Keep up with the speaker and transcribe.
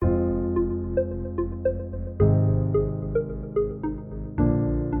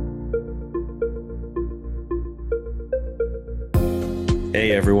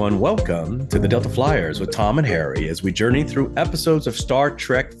Hey everyone, welcome to the Delta Flyers with Tom and Harry as we journey through episodes of Star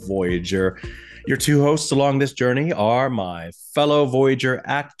Trek Voyager. Your two hosts along this journey are my fellow Voyager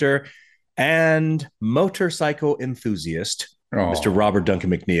actor and motorcycle enthusiast, Mr. Oh, Robert Duncan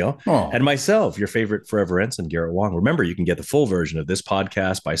McNeil, and oh, myself, your favorite forever ensign, Garrett Wong. Remember, you can get the full version of this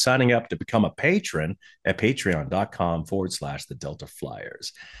podcast by signing up to become a patron at patreon.com/the Delta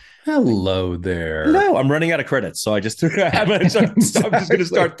Flyers. hello there. No, I'm running out of credits, so I'm just going to Exactly.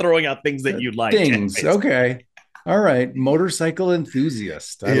 start throwing out things that you like. Things. Okay. All right. Motorcycle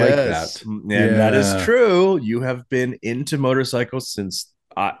enthusiast. I like Yes, that. and that is Yeah. true. You have been into motorcycles since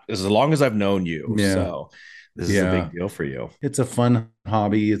as long as I've known you, Yeah. so this is a Yeah. big deal for you. It's a fun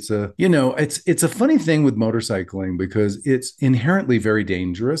hobby. It's a funny thing with motorcycling because it's inherently very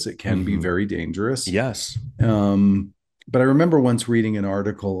dangerous. It can be Mm-hmm. very dangerous. Yes. Um, but I remember once reading an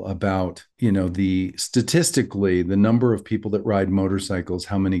article about, the statistically, the number of people that ride motorcycles,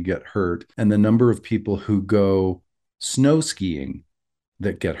 how many get hurt, and the number of people who go snow skiing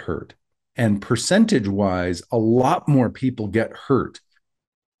that get hurt. And percentage wise, a lot more people get hurt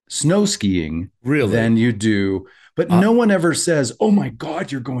snow skiing Really? than you do. But Uh, no one ever says, "Oh my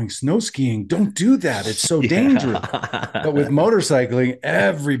God, you're going snow skiing. Don't do that. It's so dangerous." But with yeah. motorcycling,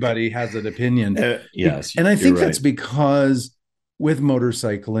 everybody has an opinion. Yes, And I you're think that's right. because with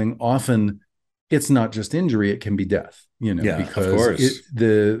motorcycling, often it's not just injury, it can be death, Yeah, of because course.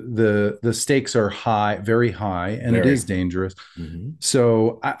 the stakes are high, very high, and it Very. is dangerous. Mm-hmm.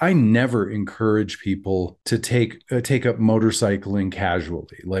 So I never encourage people to take up motorcycling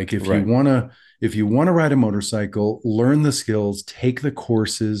casually. Like Right. if you want to ride a motorcycle, learn the skills, take the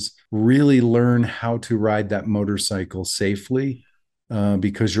courses, really learn how to ride that motorcycle safely.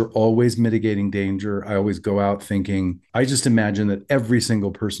 Because you're always mitigating danger. I always go out thinking, I just imagine that every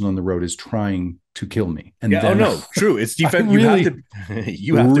single person on the road is trying to kill me. And Yeah. Oh then no. True. It's I defense. You have really, to.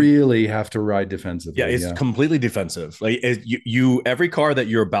 You have to. really have to ride Yeah, defensively. it's Yeah. completely defensive. Like you, every car that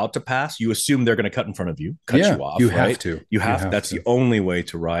you're about to pass, you assume they're going to cut in front of you, cut Yeah. you You off, have right? to. You You have. have That's the to. only way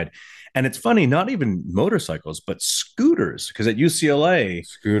to ride. And it's funny, not even motorcycles, but scooters, because at UCLA,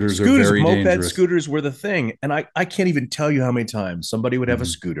 Scooters are scooters, very moped dangerous. scooters were the thing. And I can't even tell you how many times somebody would have a Mhm.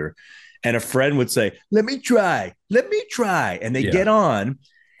 scooter, and a friend would say, let me try," and they get Yeah. on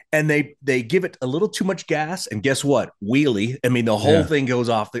and they give it a little too much gas, and guess what, wheelie, I mean, the whole Yeah. thing goes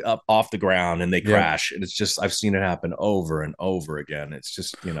off the ground and they Yeah. crash, and it's just, I've seen it happen over and over again. It's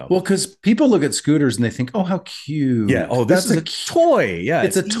just, Well, because people look at scooters and they think, "Oh, how yeah, cute! oh, this That's is a a toy, yeah,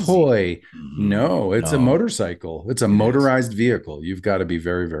 it's it's a easy. toy." No, it's a No, motorcycle. It's a it is, motorized vehicle. You've got to be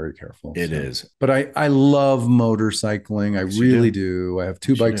very, very careful. it So, is. but I love motorcycling. I Yes you really do. do. I have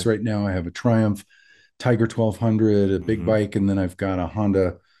two Yes you bikes do. right now. I have a Triumph Tiger 1200, a big Mm-hmm. bike, and then I've got a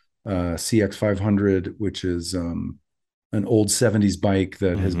Honda CX 500, which is an old 70s bike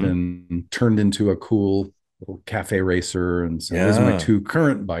that has Mm-hmm. been turned into a cool little cafe racer. And so those are my Yeah, two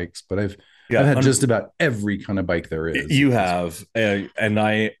current bikes, but I've yeah, had just about every kind of bike there is you at this have, and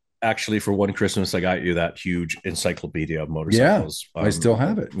I actually, for one Christmas, I got you that huge encyclopedia of Yeah, motorcycles. I still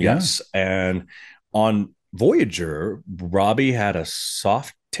have it. Yeah. Yes, and on Voyager, Robbie had a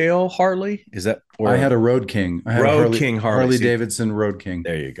soft tail Harley. Is that, I or had a Road King. I had a Road Harley King Harley? Harley See, Davidson Road King.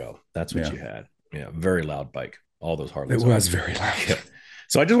 there you go. That's what Yeah. you had. Yeah, very loud bike. All those It Harleys are. was very loud. Yeah.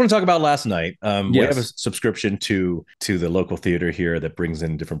 So I just want to talk about last night. We have a Yes. subscription to the local theater here that brings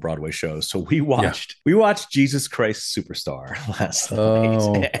in different Broadway shows. So Yeah. we watched Jesus Christ Superstar last night,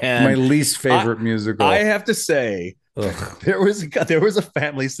 Oh, my and least I favorite I musical. have to say, Ugh. there was a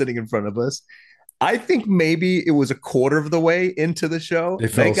family sitting in front of us. I think maybe it was a quarter of the way into the show. They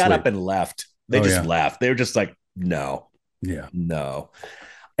They fell got up asleep. and left. They Oh just yeah. left. They were just like, no, Yeah. no.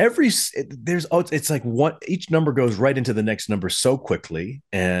 There's, oh, it's like one, each number goes right into the next number so quickly,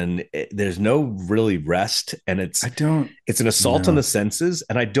 and there's no really rest, and I don't it's an assault on know. the senses,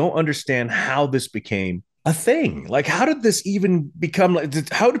 and I don't understand how this became a thing. Like, how did this even become, like,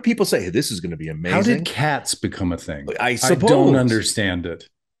 how do people say, hey, this is going to be How did amazing? Cats become a thing? I I don't suppose understand it.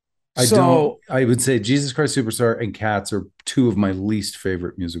 I don't. so. I would say Jesus Christ Superstar and Cats are two of my least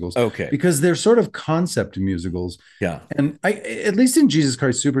favorite musicals Okay, because they're sort of concept musicals. yeah, And at least in Jesus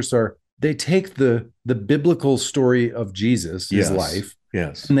Christ Superstar, they take the biblical story of Jesus, his yes, life,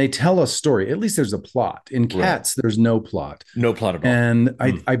 yes, and they tell a story. At least there's a plot. In right, Cats, there's no plot. no plot at all. And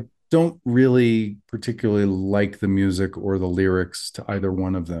Mm. I don't really particularly like the music or the lyrics to either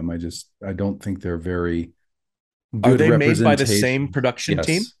one of them. I don't think they're very Are good they made by the same representation. production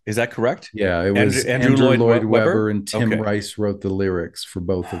team? Yes. Is that correct? Yeah, it Andrew, was Andrew Andrew Lloyd Lloyd Webber. Webber and Tim Okay. Rice wrote the lyrics for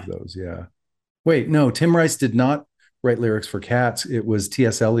both of those. Yeah. Wait, no, Tim Rice did not write lyrics for Cats. It was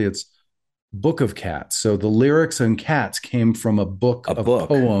T.S. Eliot's Book of Cats. So the lyrics on Cats came from a book A of book.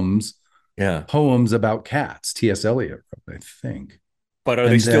 poems, Yeah. poems about cats. T.S. Eliot wrote, I think. But are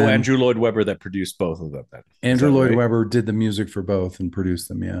they And still then Andrew Lloyd Webber that produced both of them then? Is Andrew that Lloyd right? Webber did the music for both and produced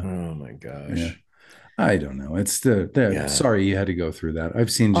them. Yeah. Oh my Yeah. gosh. I don't know. It's Yeah. sorry you had to go through that.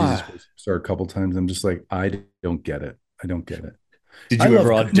 I've seen Jesus Ah, Christ Superstar a couple times. I'm just like, I don't get it. I don't get it. did I you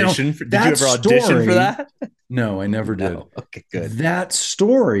ever love now audition for, did you that ever audition for story. that? No, I never did. No. Okay, good. That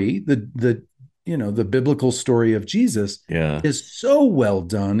story, the biblical story of Jesus, Yeah. is so well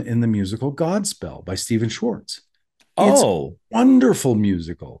done in the musical Godspell by Stephen Schwartz. It's Oh, wonderful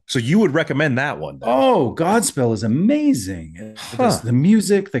musical. so you would recommend that one then? Oh, Godspell is amazing. Huh. The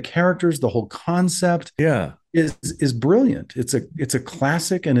music, the characters, the whole concept Yeah. is brilliant. It's a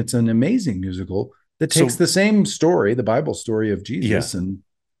classic and it's an amazing musical that takes So the same story, the Bible story of yeah. Jesus, and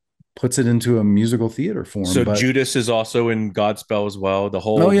puts it into a musical theater form. So But Judas is also in Godspell as well. The oh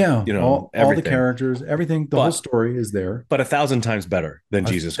whole, yeah, all the everything. characters, everything, the whole But story is there. but 1,000 times better than A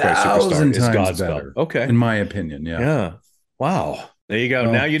Jesus Christ Superstar thousand is times Godspell. better, Okay. in my opinion. Yeah. Yeah. Wow. There you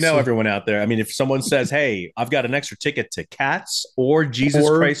go. Now Oh, you know so everyone out there. I mean, if someone says, "Hey, I've got an extra ticket to Cats or Jesus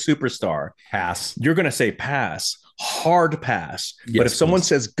or Christ Superstar," pass. you're going to say pass, hard pass. But if Yes, someone please.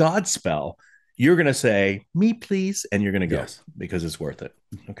 says Godspell, you're going to say me, please, and you're going to go Yes. because it's worth it.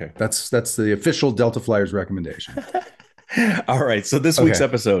 Okay. That's the official Delta Flyers recommendation. All right. So this week's Okay.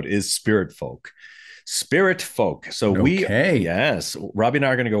 episode is Spirit Folk. Spirit Folk. So Okay. yes, Robbie and I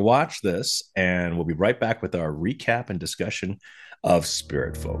are going to go watch this, and we'll be right back with our recap and discussion of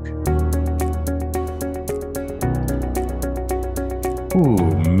Spirit Folk. Ooh,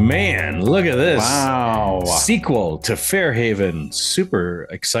 man, look at this. Wow. Sequel to Fairhaven. Super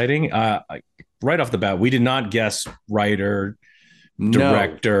exciting. Right off the bat, we did not guess writer,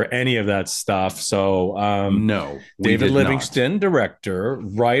 director, any of that stuff. So No. David Livingston, director,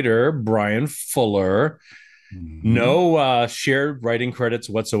 writer, Brian Fuller. No shared writing credits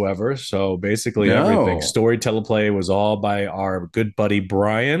whatsoever. So basically everything. Story, teleplay was all by our good buddy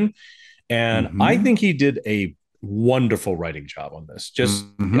Brian. And I think he did a wonderful writing job on this. Just,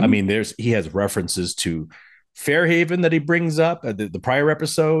 I mean, he has references to Fairhaven that he brings up at the prior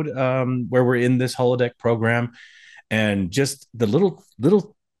episode where we're in this holodeck program. And just the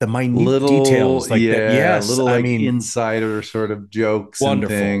the minute details like that. Yes. Little I mean, insider sort of jokes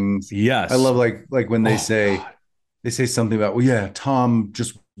wonderful. and things. Yes. I love like when they God. they say something about, well, yeah, Tom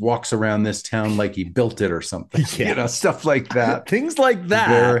just walks around this town like he built it or something. Yeah. Stuff like that. Things like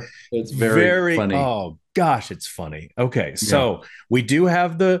that. It's very funny. Oh gosh, it's funny. Okay. So we do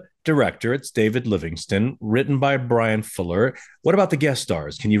have the director. It's David Livingston, written by Brian Fuller. What about the guest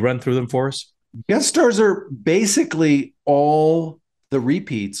stars? Can you run through them for us? Guest stars are basically all the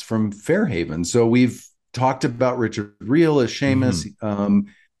repeats from Fairhaven. So we've talked about Richard Reel as Seamus,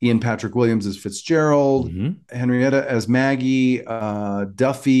 Ian Patrick Williams as Fitzgerald, Henrietta as Maggie,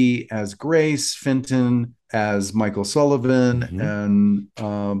 Duffy as Grace, Fenton as Michael Sullivan,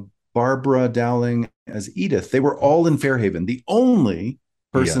 and Barbara Dowling as Edith. They were all in Fairhaven. The only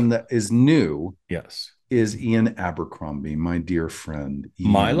person that is new is Ian Abercrombie, my dear friend.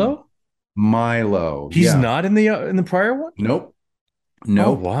 Ian. Milo. He's not in the prior one? Nope.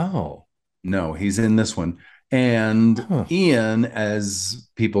 Oh, wow. No, he's in this one. And Ian, as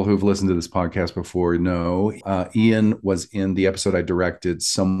people who've listened to this podcast before know, Ian was in the episode I directed,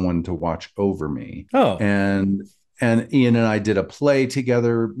 Someone to Watch Over Me. Oh. And Ian and I did a play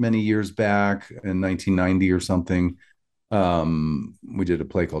together many years back in 1990 or something. We did a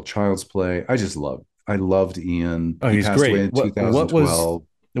play called Child's Play. I loved Ian. Oh, he's great. In 2012.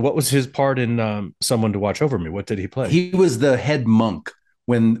 What was his part in Someone to Watch Over Me? What did he play? He was the head monk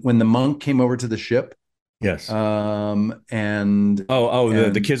when the monk came over to the ship. Yes. And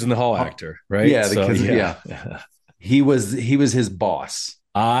the Kids in the Hall actor, right? Yeah, kids. He was his boss.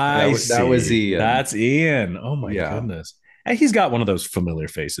 That was Ian. That's Ian. Oh my goodness. And he's got one of those familiar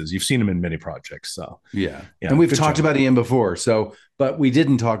faces. You've seen him in many projects. So yeah. And we've talked about Ian before. So, but we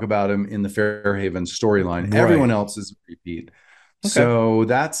didn't talk about him in the Fairhaven storyline. Right. Everyone else is a repeat. Okay. So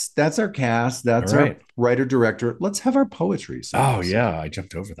that's our cast. That's our writer director. Let's have our poetry. Yeah, I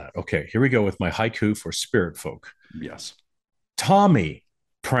jumped over that. Okay, here we go with my haiku for Spirit Folk. Yes. Tommy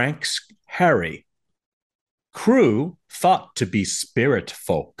pranks Harry. Crew thought to be spirit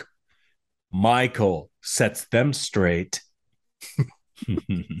folk. Michael sets them straight.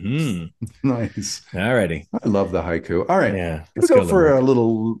 Nice. All righty. I love the haiku. All right. Yeah. Let's go for a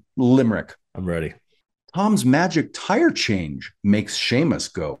little limerick. I'm ready. Tom's magic tire change makes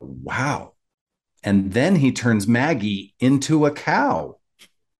Seamus go, wow. And then he turns Maggie into a cow.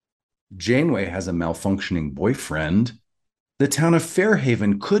 Janeway has a malfunctioning boyfriend. the town of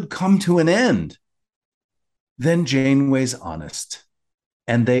Fairhaven could come to an end. Then Janeway's honest,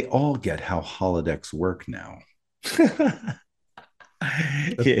 and they all get how holodecks work now. You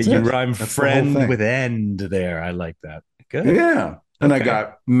rhyme That's friend with end there. I like that. Good. Yeah. And okay. I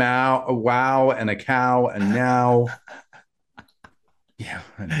got a wow, and a cow, and now. Yeah.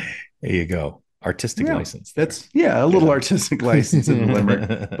 There you go. Artistic license. There. That's a little artistic license in the limerick.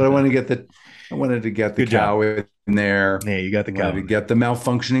 But I wanted to get the cow in there. Yeah, you got the cow. To get the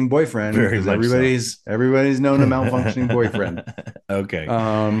malfunctioning boyfriend, because everybody's known a malfunctioning boyfriend. Okay.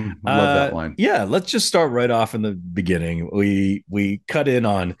 Love that line. Yeah, let's just start right off in the beginning. We cut in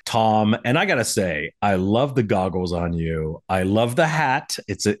on Tom, and I gotta say, I love the goggles on you. I love the hat.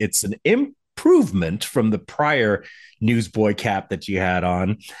 It's an improvement from the prior newsboy cap that you had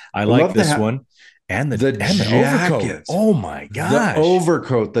on. I like this one. And the overcoat. Oh my gosh. The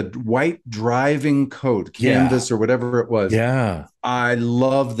overcoat, the white driving coat, canvas or whatever it was. Yeah. I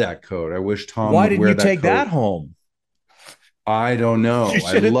love that coat. I wish Tom Why didn't you take that home? I don't know. You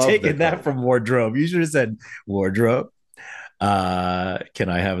should have taken that from wardrobe. You should have said, wardrobe, can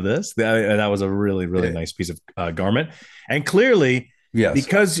I have this? That was a really, really nice piece of garment. And clearly,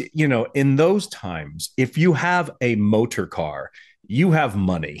 because, in those times, if you have a motor car, you have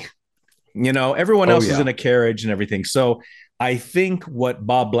money. Everyone else is in a carriage and everything. So I think what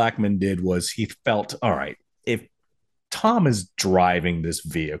Bob Blackman did was he felt, all right, if Tom is driving this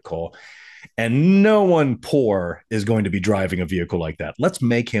vehicle and no one poor is going to be driving a vehicle like that, let's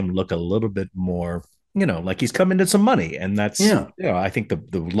make him look a little bit more, like he's come into some money. And that's, I think the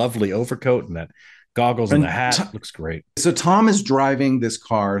lovely overcoat and that goggles and the hat looks great. So Tom is driving this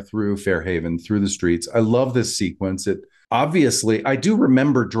car through Fairhaven, through the streets. I love this sequence. Obviously, I do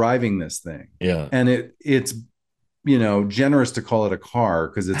remember driving this thing. Yeah. And it's, generous to call it a car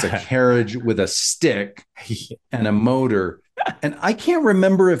because it's a carriage with a stick and a motor. And I can't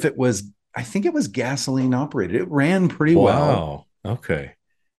remember if I think it was gasoline operated. It ran pretty well. Wow. Okay.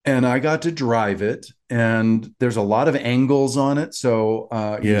 And I got to drive it, and there's a lot of angles on it. So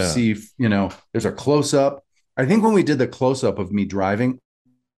you see, there's a close up. I think when we did the close up of me driving,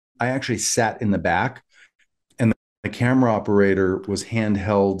 I actually sat in the back. The camera operator was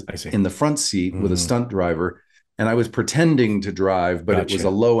handheld in the front seat with a stunt driver, and I was pretending to drive, but it was a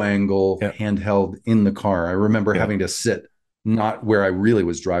low angle handheld in the car. I remember having to sit not where I really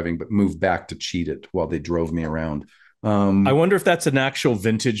was driving, but move back to cheat it while they drove me around. I wonder if that's an actual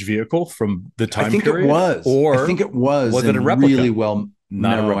vintage vehicle from the time period. It was, or I think it was. Was it a replica? Really well,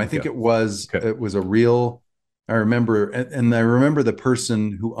 no, I think it was. Okay. It was a real. I remember, and I remember the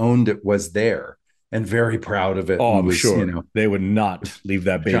person who owned it was there. And very proud of it. Oh, I'm sure. They would not leave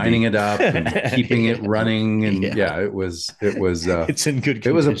that baby. Shining it up and keeping it running. And it was. It's in good condition.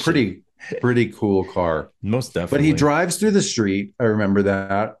 It was a pretty cool car. Most definitely. But he drives through the street. I remember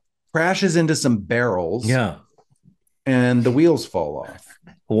that. Crashes into some barrels. Yeah. And the wheels fall off.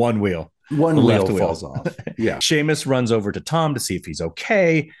 One wheel falls off. Yeah. Seamus runs over to Tom to see if he's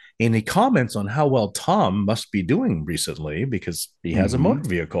okay. And he comments on how well Tom must be doing recently because he has a motor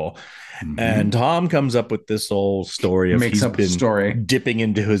vehicle. And Tom comes up with this whole story of he's been dipping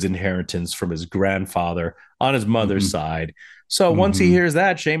into his inheritance from his grandfather on his mother's side. So once he hears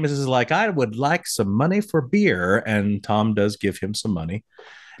that, Seamus is like, I would like some money for beer. And Tom does give him some money.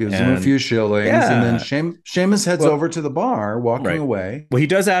 Gives him a few shillings. And then Seamus heads over to the bar, walking away. Well, he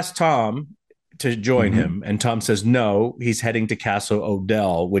does ask Tom to join him, and Tom says no, he's heading to Castle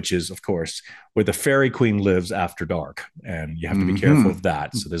O'Dell, which is, of course, where the Fairy Queen lives after dark, and you have to be careful of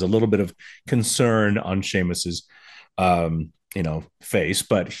that. So there's a little bit of concern on Seamus's face,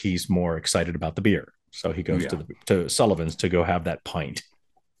 but he's more excited about the beer. So he goes to Sullivan's to go have that pint.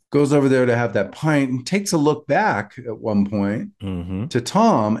 Goes over there to have that pint and takes a look back at one point to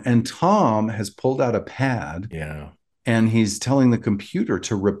Tom, and Tom has pulled out a pad. Yeah. And he's telling the computer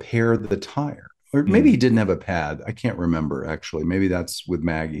to repair the tire. Or maybe he didn't have a pad. I can't remember, actually. Maybe that's with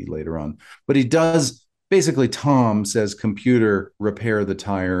Maggie later on. But he does, basically, Tom says, computer, repair the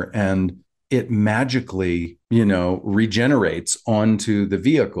tire. And it magically, regenerates onto the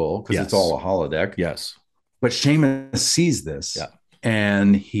vehicle because it's all a holodeck. Yes. But Seamus sees this. Yeah.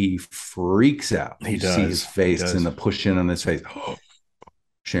 And he freaks out. He does. See his face and the push in on his face.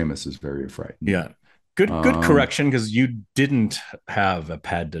 Seamus is very frightened. Yeah. Good correction, because you didn't have a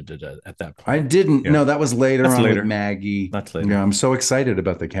pad at that point. I didn't. Yeah. No, that was later with Maggie. That's later. Yeah, I'm so excited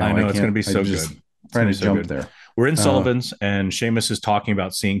about the cow. I know it's going to be so good. Trying to jump there. We're in Uh, Sullivan's, and Seamus is talking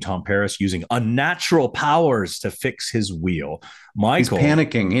about seeing Tom Paris using unnatural powers to fix his wheel. he's Michael,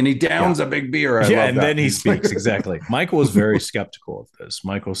 panicking and he downs a big beer. I yeah, love and that. then he He's like, speaks. Exactly. Michael was very skeptical of this.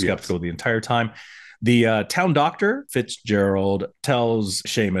 Michael was yes. skeptical the entire time. The town doctor, Fitzgerald, tells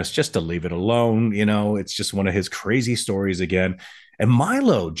Seamus just to leave it alone. You know, it's just one of his crazy stories again. And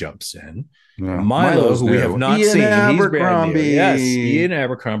Milo jumps in. Yeah. Milo, Milo's who we have new. not Ian seen, he's brand new. Yes, Abercrombie. Ian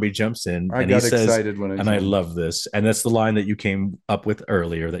Abercrombie jumps in I and he got says, excited when I and saw I him. love this, and that's the line that you came up with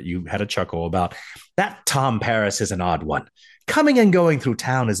earlier that you had a chuckle about. That Tom Paris is an odd one, coming and going through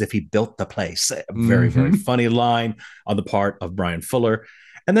town as if he built the place. A very, very funny line on the part of Brian Fuller.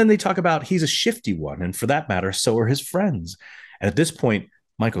 And then they talk about he's a shifty one, and for that matter, so are his friends. And at this point,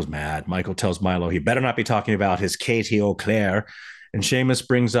 Michael's mad. Michael tells Milo he better not be talking about his Katie O'Clair. And Seamus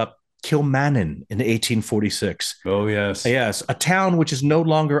brings up Kilmanon in 1846. Oh, yes. Yes, a town which is no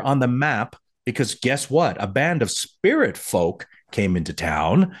longer on the map because guess what? A band of spirit folk came into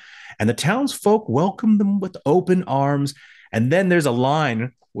town, and the townsfolk welcomed them with open arms. And then there's a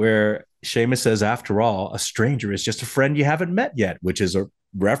line where Seamus says, after all, a stranger is just a friend you haven't met yet, which is a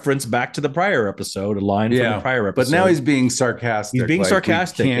reference back to the prior episode, a line from the prior episode. But now he's being sarcastic. He's being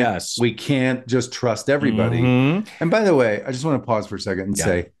sarcastic, yes. We can't just trust everybody. Mhm. And by the way, I just want to pause for a second and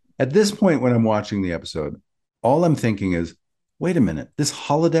say, at this point when I'm watching the episode, all I'm thinking is, wait a minute, this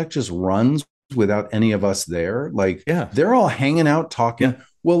holodeck just runs without any of us there? Like, they're all hanging out talking.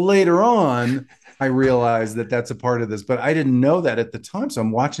 Well, later on, I realized that that's a part of this, but I didn't know that at the time. So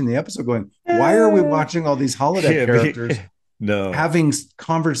I'm watching the episode going, why are we watching all these holodeck characters having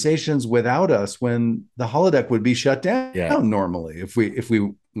conversations without us when the holodeck would be shut down normally if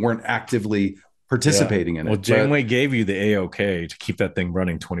we weren't actively participating in it? Well, Janeway gave you the A-OK to keep that thing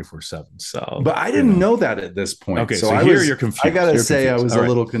running 24/7. So, but I didn't know that at this point. Okay, so here you're confused. I gotta say, I was a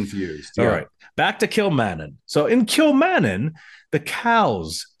little confused. All right, back to Kilmanon. So in Kilmanon, the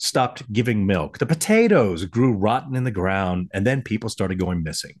cows stopped giving milk. The potatoes grew rotten in the ground, and then people started going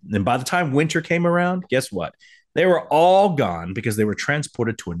missing. And by the time winter came around, guess what? They were all gone because they were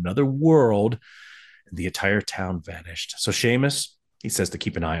transported to another world, and the entire town vanished. So Seamus, he says to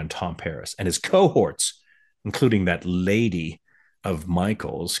keep an eye on Tom Paris and his cohorts, including that lady of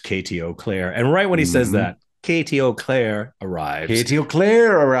Michael's, Katie O'Clair. And right when he says that, Katie O'Clair arrives. Katie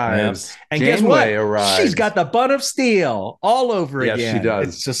O'Clair arrives. Yep. And guess what? Arrives. She's got the butt of steel all over again. Yes, she does.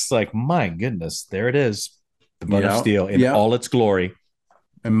 It's just like, my goodness, there it is. The butt of steel in all its glory.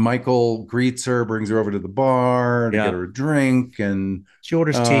 And Michael greets her, brings her over to the bar to get her a drink, and she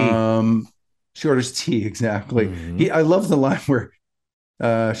orders tea. She orders tea, exactly. I love the line where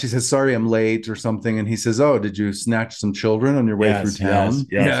she says, "Sorry, I'm late," or something, and he says, "Oh, did you snatch some children on your way through town?"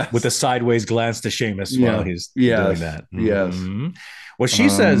 Yes. With a sideways glance to Seamus while he's doing that. Yes. Well, she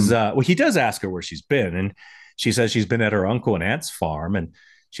says, he does ask her where she's been, and she says she's been at her uncle and aunt's farm, and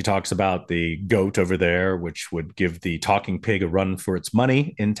she talks about the goat over there, which would give the talking pig a run for its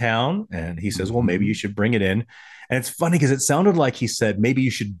money in town. And he says, well, maybe you should bring it in. And it's funny because it sounded like he said, maybe you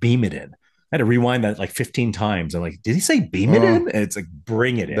should beam it in. I had to rewind that like 15 times. I'm like, did he say beam it in? And it's like,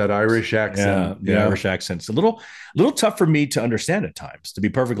 bring it in. That Irish accent. The Irish accent. It's a little tough for me to understand at times, to be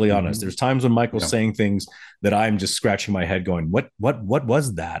perfectly honest. There's times when Michael's saying things that I'm just scratching my head going, what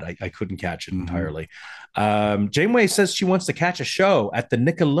was that? I couldn't catch it entirely. Janeway says she wants to catch a show at the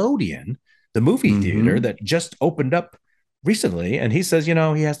Nickelodeon, the movie theater that just opened up recently. And he says, he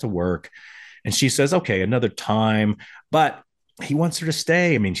has to work. And she says, okay, another time. But he wants her to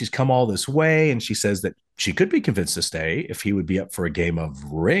stay. I mean, she's come all this way. And she says that she could be convinced to stay if he would be up for a game of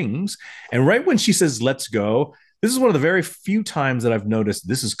rings. And right when she says, let's go, this is one of the very few times that I've noticed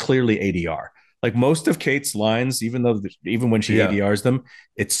this is clearly ADR. Like most of Kate's lines, even when she ADRs them,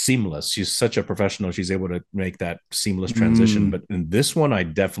 it's seamless. She's such a professional. She's able to make that seamless transition. But in this one, I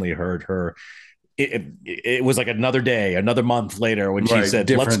definitely heard her. It was like another day, another month later when she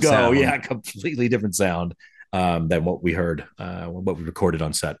said, let's go. Sound. Yeah, completely different sound than what we heard, what we recorded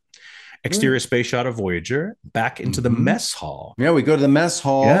on set. Exterior space shot of Voyager, back into the mess hall. Yeah, we go to the mess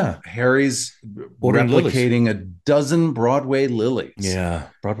hall. Yeah. Harry's replicating a dozen Broadway lilies. Yeah,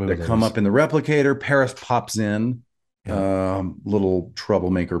 Broadway lilies. That come up in the replicator. Paris pops in. Yeah. Little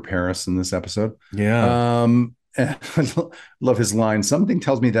troublemaker Paris in this episode. Yeah. And I love his line. Something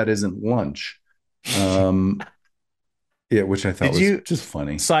tells me that isn't lunch. Yeah, which I thought was just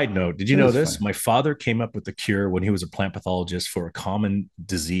funny. Side note, did you know this? Funny. My father came up with the cure when he was a plant pathologist for a common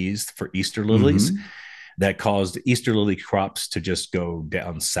disease for Easter lilies. that caused Easter lily crops to just go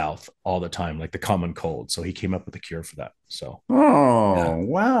down south all the time, like the common cold. So he came up with a cure for that. So, Oh, yeah,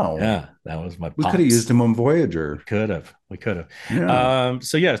 wow. yeah, that was my We could have pops. used him on Voyager. We could have. Yeah.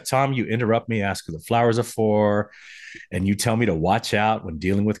 So yeah, Tom, you interrupt me, ask who the flowers are for, and you tell me to watch out when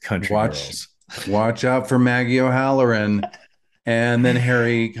dealing with country Watch girls. watch out for Maggie O'Halloran. And then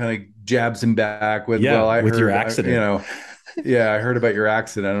Harry kind of jabs him back with, well, Yeah, I with your heard, accident. yeah, I heard about your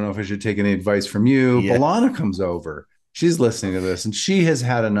accident. I don't know if I should take any advice from you. Yeah. Balana comes over. She's listening to this and she has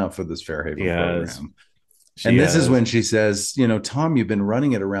had enough of this Fairhaven Yes. program. She And this is has. when she says, Tom, you've been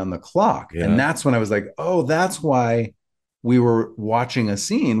running it around the clock. Yeah. And that's when I was like, oh, that's why we were watching a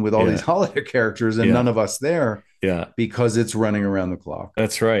scene with all these holiday characters and none of us there. Yeah. Because it's running around the clock.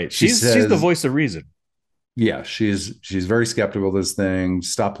 That's right. She's the voice of reason. Yeah, she's very skeptical of this thing.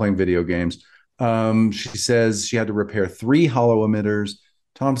 Stop playing video games. She says she had to repair 3 hollow emitters.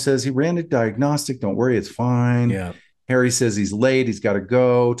 Tom says he ran a diagnostic. Don't worry, it's fine. Yeah. Harry says he's late. He's got to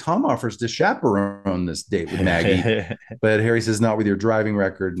go. Tom offers to chaperone this date with Maggie, but Harry says not with your driving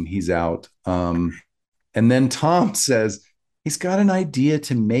record, and he's out. And then Tom says he's got an idea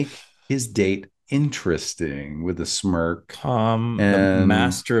to make his date interesting with a smirk. Tom, the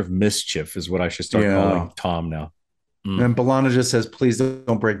master of mischief is what I should start calling Tom now. And Balana just says, please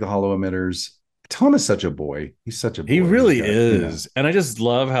don't break the hollow emitters. Tom is such a boy. He's such a boy. He really is. And I just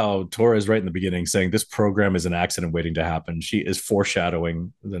love how Torres right in the beginning saying this program is an accident waiting to happen. She is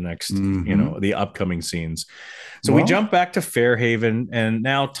foreshadowing the next, the upcoming scenes. So we jump back to Fairhaven, and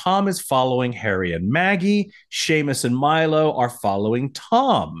now Tom is following Harry and Maggie. Seamus and Milo are following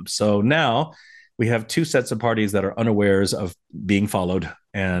Tom. So now we have 2 sets of parties that are unawares of being followed,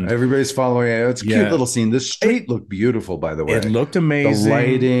 and everybody's following it. It's a cute little scene. This street looked beautiful, by the way. It looked amazing. The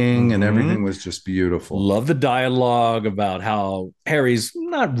lighting and everything was just beautiful. Love the dialogue about how Harry's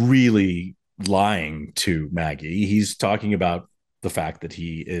not really lying to Maggie. He's talking about the fact that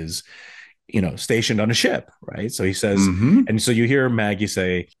he is stationed on a ship, right? So he says, and so you hear Maggie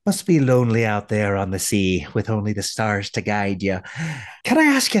say, must be lonely out there on the sea with only the stars to guide you. Can I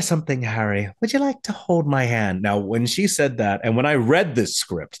ask you something, Harry? Would you like to hold my hand? Now, when she said that, and when I read this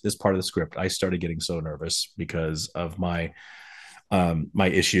part of the script, I started getting so nervous because of my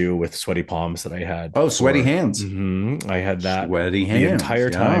issue with sweaty palms that I had. Oh, sweaty hands. I had that sweaty hands the entire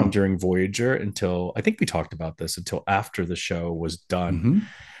time during Voyager until, I think we talked about this, until after the show was done.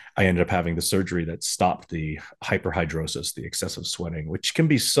 I ended up having the surgery that stopped the hyperhidrosis, the excessive sweating, which can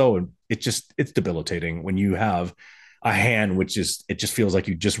be it's debilitating when you have a hand, it just feels like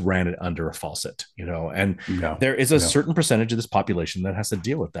you just ran it under a faucet, and there is a certain percentage of this population that has to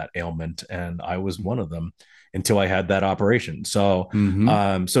deal with that ailment. And I was one of them until I had that operation. So,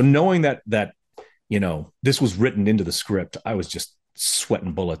 so knowing that, this was written into the script, I was just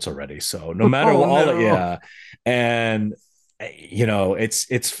sweating bullets already. So no matter and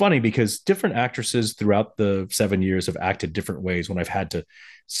it's funny because different actresses throughout the 7 years have acted different ways when I've had to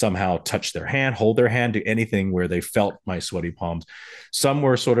somehow touch their hand, hold their hand, do anything where they felt my sweaty palms. Some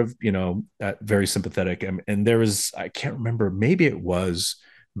were sort of, very sympathetic. And there was, I can't remember, maybe it was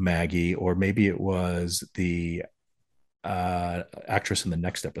Maggie or maybe it was the actress in the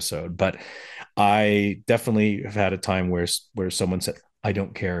next episode. But I definitely have had a time where someone said, I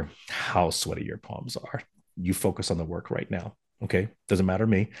don't care how sweaty your palms are. You focus on the work right now. Okay. Doesn't matter to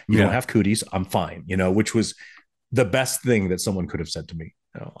me. You don't have cooties. I'm fine. Which was the best thing that someone could have said to me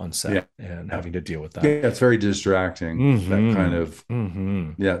on set and having to deal with that. Yeah. It's very distracting. That kind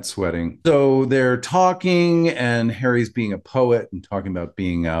of, sweating. So they're talking and Harry's being a poet and talking about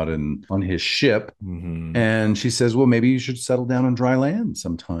being out on his ship. And she says, well, maybe you should settle down on dry land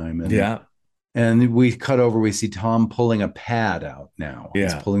sometime. And and we cut over, we see Tom pulling a pad out now.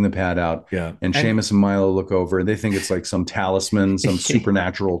 He's pulling the pad out. And Seamus and Milo look over and they think it's like some talisman, some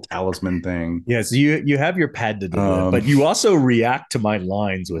supernatural talisman thing. So you have your pad to do it, but you also react to my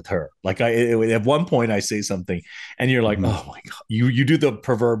lines with her. Like at one point I say something and you're like, oh my God, you do the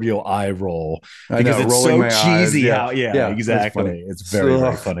proverbial eye roll because it's so cheesy. Exactly. It's very,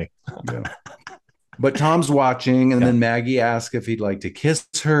 very funny. But Tom's watching, and then Maggie asks if he'd like to kiss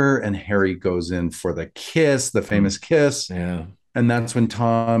her, and Harry goes in for the kiss, the famous kiss. And that's when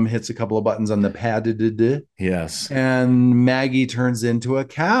Tom hits a couple of buttons on the pad. And Maggie turns into a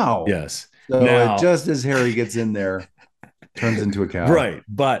cow. So now, just as Harry gets in there, turns into a cow. Right.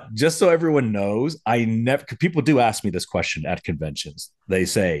 But just so everyone knows, people do ask me this question at conventions. They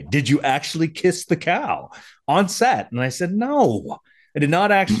say, did you actually kiss the cow on set? And I said, no. I did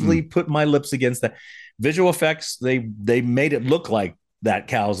not actually put my lips against that. Visual effects, they made it look like that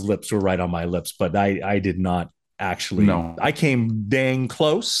cow's lips were right on my lips, but I did not actually. No. I came dang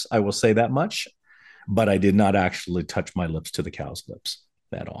close, I will say that much. but I did not actually touch my lips to the cow's lips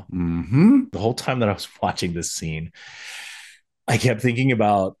at all. Mm-hmm. The whole time that I was watching this scene, I kept thinking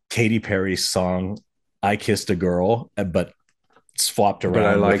about Katy Perry's song "I Kissed a Girl," but swapped But I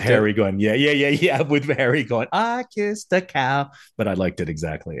around with liked Harry it. going, yeah, yeah, yeah, yeah, with Harry going, "I kissed a cow," but I liked it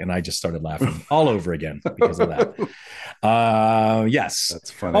exactly, and I just started laughing all over again because of that. Yes.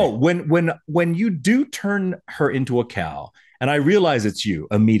 That's funny. Oh, when you do turn her into a cow, and I realize it's you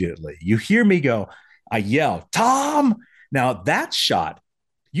immediately, you hear me go, I yell, "Tom!" Now that shot,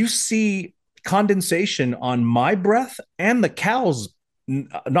 you see condensation on my breath and the cow's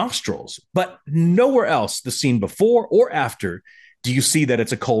nostrils, but nowhere else the scene before or after do you see that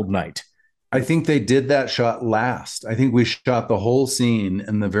it's a cold night. I think they did that shot last. I think we shot the whole scene,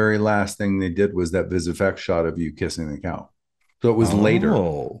 and the very last thing they did was that VisFX shot of you kissing the cow. So it was later,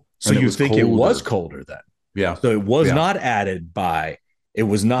 Oh, so and it you was think it was colder. colder then? Yeah, So it was yeah. not added by, it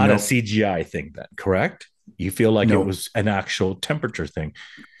was not a No, CGI thing then, correct? You feel like it no. was an actual temperature thing,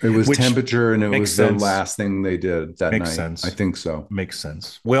 It was which temperature, and it makes was the sense. last thing they did that Makes night. I sense. think so. Makes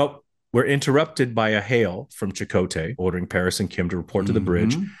sense. Well, we're interrupted by a hail from Chakotay ordering Paris and Kim to report to the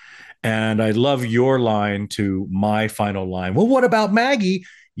bridge. Mm-hmm. And I love your line to my final line. Well, what about Maggie?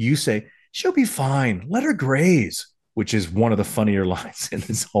 You say, she'll be fine. Let her graze, which is one of the funnier lines in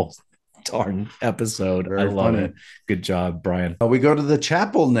this whole darn episode. I Very love funny. it. Good job, Brian. We go to the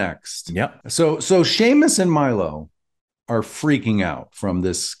chapel next. Yep. So Seamus and Milo are freaking out from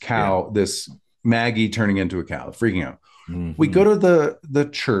this cow, this Maggie turning into a cow, freaking out. Mhm. We go to the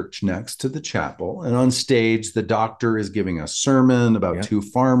church next to the chapel, and on stage, the doctor is giving a sermon about two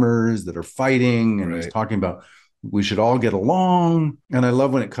farmers that are fighting, and he's talking about we should all get along. And I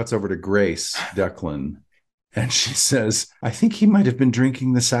love when it cuts over to Grace Declan, and she says, "I think he might have been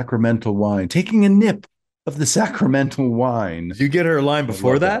drinking the sacramental wine, taking a nip of the sacramental wine." Did you get her line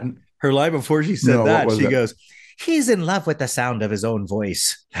before that? Her line before she said that, she goes, "He's in love with the sound of his own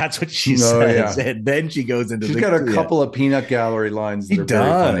voice." That's what she says. Yeah. And then she goes into She's got a couple of peanut gallery lines that are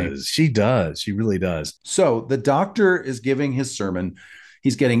very funny. She does. She really does. So the doctor is giving his sermon.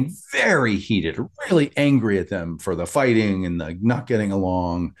 He's getting very heated, really angry at them for the fighting and the not getting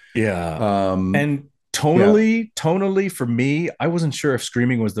along. Yeah. And tonally for me, I wasn't sure if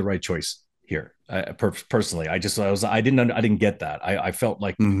screaming was the right choice here. Personally, I didn't get that. I felt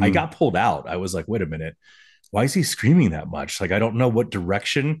like I got pulled out. I was like, wait a minute. Why is he screaming that much? Like, I don't know what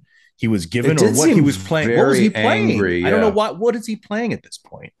direction he was given or what he was playing. What was he playing? Angry, I don't know what is he playing at this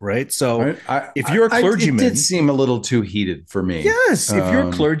point, right? So if you're a clergyman, it did seem a little too heated for me. Yes, if you're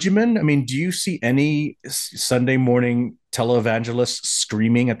a clergyman, I mean, do you see any Sunday morning televangelists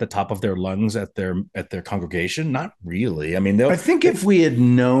screaming at the top of their lungs at their congregation? Not really. I mean, I think if we had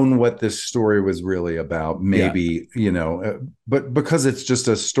known what this story was really about, maybe, but because it's just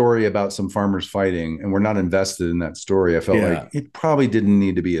a story about some farmers fighting and we're not invested in that story, I felt like it probably didn't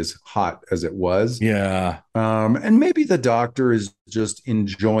need to be as hot as it was. Yeah. And maybe the doctor is just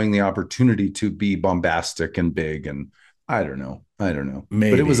enjoying the opportunity to be bombastic and big, and I don't know.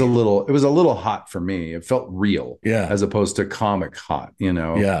 Maybe. But it was a little hot for me. It felt real, as opposed to comic hot.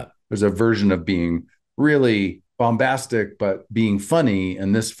 Yeah. There's a version of being really bombastic but being funny,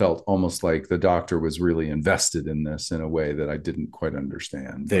 and this felt almost like the doctor was really invested in this in a way that I didn't quite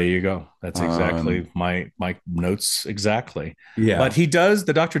understand. There you go. That's exactly my notes. Exactly. Yeah. But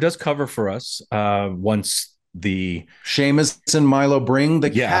the doctor does cover for us once the Seamus and Milo bring the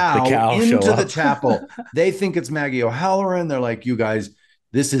cow into the chapel. They think it's Maggie O'Halloran. They're like, you guys,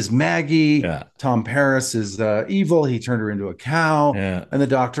 this is Maggie. Yeah. Tom Paris is evil. He turned her into a cow. Yeah. And the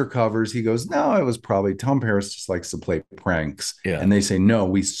doctor covers. He goes, no, it was probably Tom Paris just likes to play pranks. Yeah. And they say, no,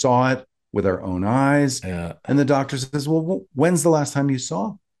 we saw it with our own eyes. Yeah. And the doctor says, well, when's the last time you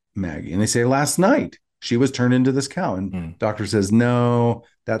saw Maggie? And they say, last night. She was turned into this cow. And doctor says, no,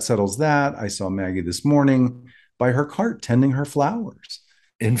 that settles that. I saw Maggie this morning by her cart tending her flowers.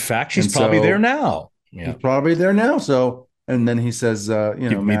 In fact, she's probably there now. Yeah. She's probably there now. So, and then he says,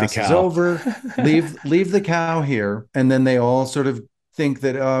 mass is over. leave the cow here. And then they all sort of think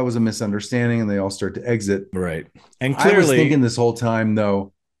that it was a misunderstanding, and they all start to exit. Right. And clearly, I was thinking this whole time,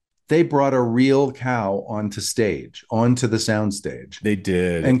 though, they brought a real cow onto the sound stage. They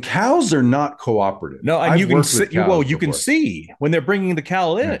did. And cows are not cooperative. No, and you can see when they're bringing the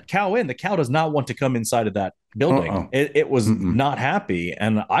cow in, the cow does not want to come inside of that building. It was not happy.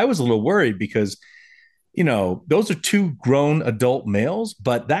 And I was a little worried because, those are two grown adult males,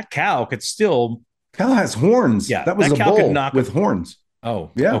 but that cow could still. Cow has horns. Yeah. That was a bull with horns.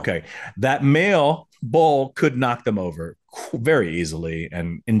 Oh, yeah. Okay. That male bull could knock them over very easily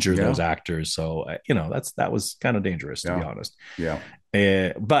and injure those actors. So, that was kind of dangerous, to be honest. Yeah.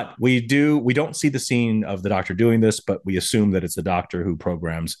 But we don't see the scene of the doctor doing this, but we assume that it's the doctor who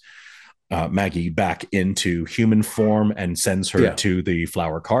programs Maggie back into human form and sends her Yeah. to the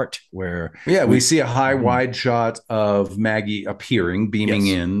flower cart where Yeah, we see a high wide shot of Maggie appearing, beaming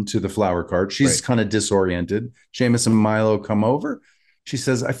Yes. into the flower cart. She's Right. kind of disoriented. Seamus and Milo come over. She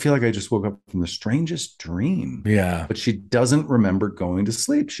says, I feel like I just woke up from the strangest dream. Yeah. But she doesn't remember going to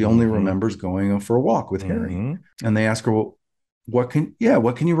sleep. She only remembers going for a walk with Harry. And they ask her, well, what can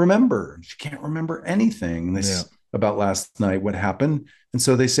you remember? She can't remember anything. This about last night, what happened. And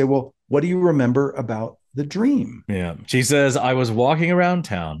so they say, well, what do you remember about the dream? Yeah. She says, I was walking around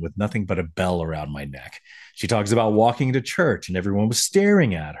town with nothing but a bell around my neck. She talks about walking to church and everyone was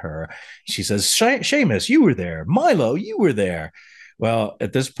staring at her. She says, Seamus, you were there. Milo, you were there. Well,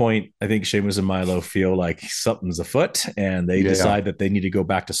 at this point, I think Seamus and Milo feel like something's afoot and they decide that they need to go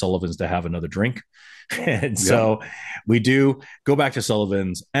back to Sullivan's to have another drink. And so we do go back to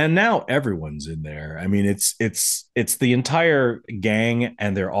Sullivan's, and now everyone's in there. I mean, it's the entire gang,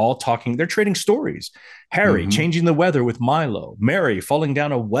 and they're all talking. They're trading stories. Harry changing the weather with Milo, Mary falling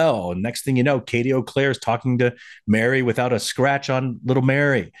down a well, and next thing you know, Katie O'Clair's talking to Mary without a scratch on little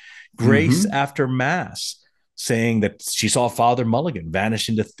Mary. Grace after mass saying that she saw Father Mulligan vanish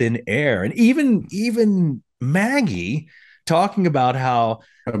into thin air, and even Maggie talking about how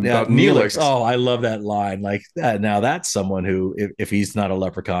about Neelix. Oh, I love that line. Like that. Now that's someone who, if he's not a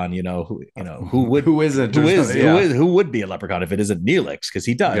leprechaun, who would be a leprechaun if it isn't Neelix? Because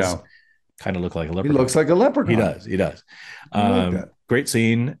he does kind of look like a leprechaun. He looks like a leprechaun. He does. Great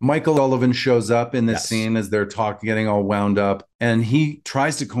scene. Michael Sullivan shows up in this scene as they're talking, getting all wound up, and he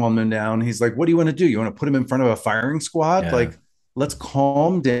tries to calm them down. He's like, what do you want to do? You want to put him in front of a firing squad? Yeah. Like, let's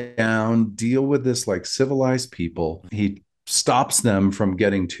calm down, deal with this like civilized people. He stops them from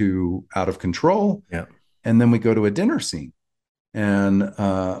getting too out of control. Yeah. And then we go to a dinner scene. And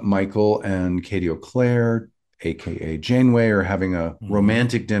Michael and Katie O'Clair, aka Janeway, are having a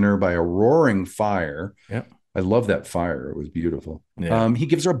romantic dinner by a roaring fire. Yeah. I love that fire. It was beautiful. Yeah. He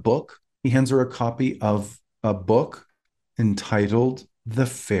gives her a book. He hands her a copy of a book entitled The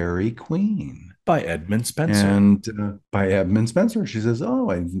Fairy Queen by Edmund Spencer. And by Edmund Spencer. She says, oh,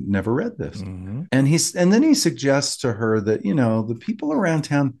 I've never read this. And then he suggests to her that, the people around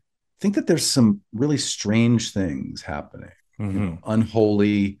town think that there's some really strange things happening.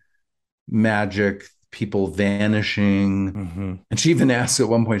 Unholy magic, people vanishing. And she even asks at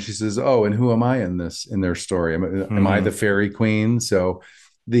one point, she says, oh, and who am I in their story? Am I the fairy queen? So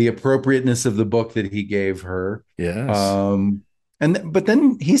the appropriateness of the book that he gave her. Yes. But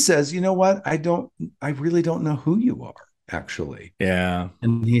then he says, you know what? I really don't know who you are, actually. Yeah.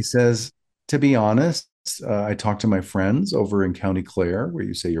 And he says, to be honest, I talked to my friends over in County Clare, where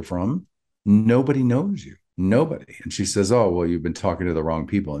you say you're from. Nobody knows you. Nobody. And she says, oh, well, you've been talking to the wrong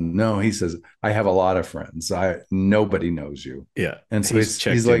people. And no, he says, I have a lot of friends. Nobody knows you. Yeah. And so he's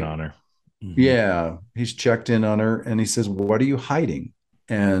checked in on her. Yeah. He's checked in on her. And he says, what are you hiding?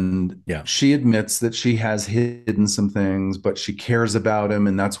 And she admits that she has hidden some things, but she cares about him.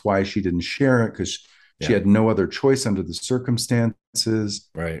 And that's why she didn't share it, because she had no other choice under the circumstances.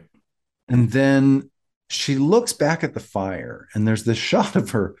 Right. And then she looks back at the fire, and there's this shot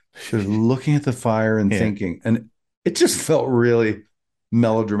of her looking at the fire and thinking, and it just felt really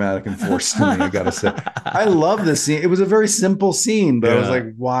melodramatic and forced to me, I gotta say. I love this scene. It was a very simple scene, but I was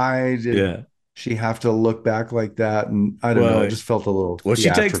like, why did she have to look back like that? And I don't know, it just felt a little she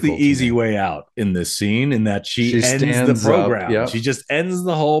takes the easy way out in this scene, in that she ends the program. She just ends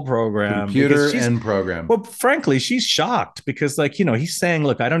the whole program. Computer end program. Well, frankly, she's shocked because, he's saying,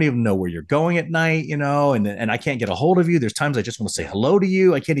 look, I don't even know where you're going at night, and I can't get a hold of you. There's times I just want to say hello to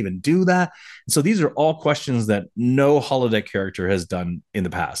you. I can't even do that. And so these are all questions that no holodeck character has done in the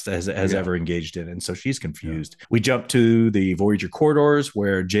past, has ever engaged in. And so she's confused. We jump to the Voyager corridors,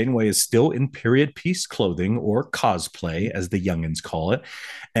 where Janeway is still in period piece clothing, or cosplay, as the youngins call it.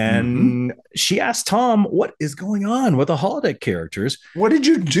 And she asked Tom, what is going on with the holodeck characters? What did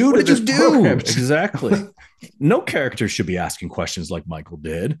you do to this program? Exactly. No character should be asking questions like Michael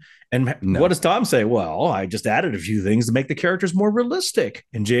did. And what does Tom say? Well, I just added a few things to make the characters more realistic.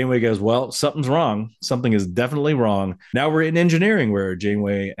 And Janeway goes, well, something's wrong. Something is definitely wrong. Now we're in engineering, where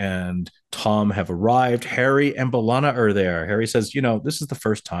Janeway and Tom have arrived. Harry and B'Elanna are there. Harry says, this is the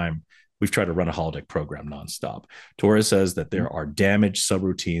first time we've tried to run a holodeck program nonstop. Torres says that there are damaged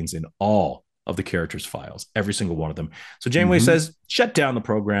subroutines in all of the characters' files, every single one of them. So Janeway says, shut down the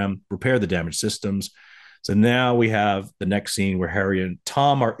program, repair the damaged systems. So now we have the next scene where Harry and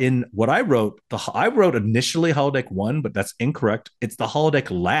Tom are in what I wrote. I wrote initially holodeck 1, but that's incorrect. It's the holodeck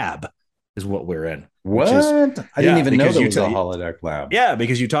lab is what we're in. What? which is, I didn't even know because there you was a holodeck lab. yeah,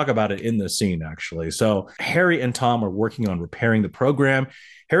 because you talk about it in the scene, actually. So Harry and Tom are working on repairing the program.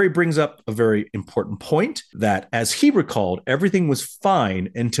 Harry brings up a very important point that, as he recalled, everything was fine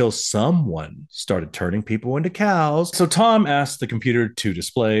until someone started turning people into cows. So Tom asked the computer to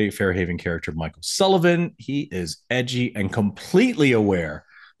display Fairhaven character Michael Sullivan. He is edgy and completely aware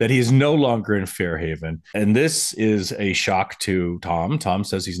that he is no longer in Fairhaven. And this is a shock to Tom. Tom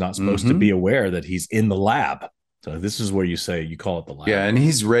says he's not supposed to be aware that he's in the lab. So this is where you call it the lab. Yeah, and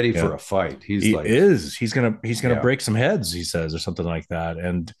he's ready for a fight. He's gonna break some heads, he says, or something like that.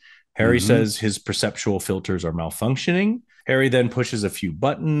 And Harry says his perceptual filters are malfunctioning. Harry then pushes a few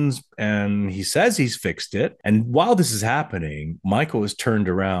buttons and he says he's fixed it. And while this is happening, Michael is turned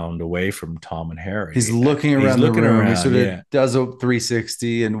around away from Tom and Harry. He's looking around the room. He sort of does a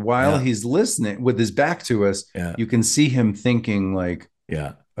 360. And while he's listening with his back to us, you can see him thinking like,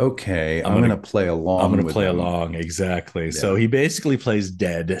 okay, I'm going to play along. I'm going to play along. Exactly. Yeah. So he basically plays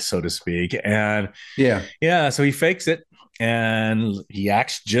dead, so to speak. And so he fakes it and he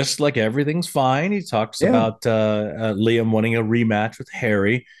acts just like everything's fine. He talks about Liam wanting a rematch with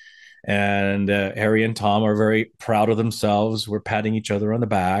Harry. And Harry and Tom are very proud of themselves. We're patting each other on the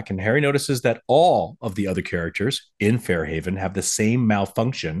back. And Harry notices that all of the other characters in Fairhaven have the same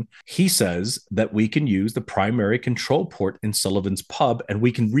malfunction. He says that we can use the primary control port in Sullivan's pub and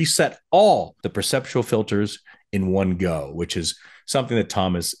we can reset all the perceptual filters in one go, which is something that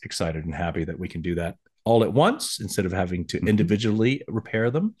Tom is excited and happy that we can do that all at once instead of having to individually repair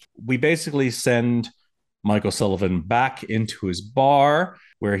them. We basically send Michael Sullivan back into his bar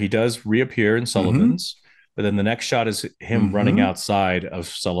where he does reappear in Sullivan's. But then the next shot is him running outside of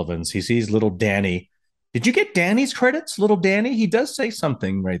Sullivan's. He sees little Danny. Did you get Danny's credits? Little Danny? He does say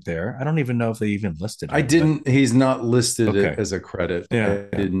something right there. I don't even know if they even listed him. I didn't. He's not listed as a credit. I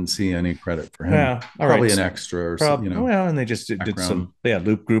didn't see any credit for him. Yeah, probably an extra or something. Well, and they just did some.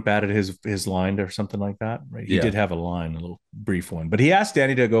 Loop Group added his line or something like that. Right? He did have a line, a little brief one. But he asked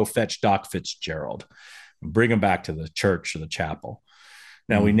Danny to go fetch Doc Fitzgerald and bring him back to the church or the chapel.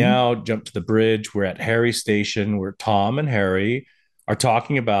 Now we now jump to the bridge. We're at Harry's station where Tom and Harry are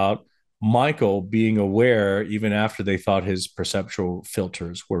talking about Michael being aware even after they thought his perceptual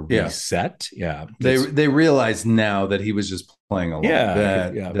filters were reset. They realize now that he was just playing along.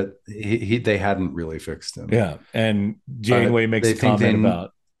 That they hadn't really fixed him. Yeah. And Janeway makes a comment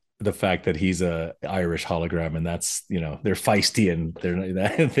about the fact that he's a Irish hologram, and that's, they're feisty, and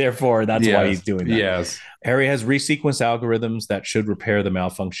therefore that's why he's doing that. Yes. Harry has resequenced algorithms that should repair the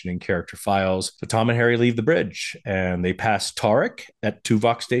malfunctioning character files. So Tom and Harry leave the bridge and they pass Tarek at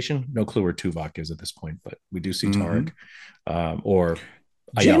Tuvok station. No clue where Tuvok is at this point, but we do see Tarek. Or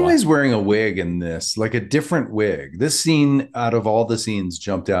Janeway's wearing a wig in this, like a different wig. This scene, out of all the scenes,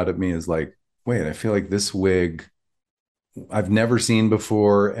 jumped out at me as like, wait, I feel like this wig I've never seen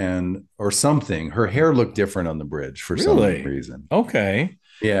before, or something. Her hair looked different on the bridge for some reason. Okay.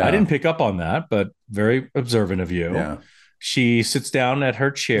 Yeah. I didn't pick up on that, but very observant of you. Yeah. She sits down at her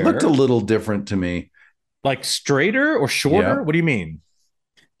chair. Looked a little different to me. Like straighter or shorter? Yeah. What do you mean?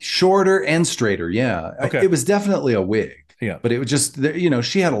 Shorter and straighter. Yeah. Okay. It was definitely a wig. Yeah. But it was just,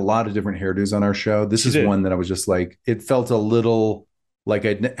 she had a lot of different hairdos on our show. This is one that I was just like, it felt a little like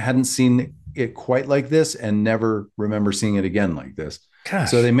I hadn't seen it quite like this and never remember seeing it again like this. Gosh.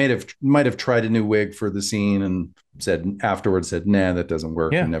 So they might have tried a new wig for the scene and afterwards said, nah, that doesn't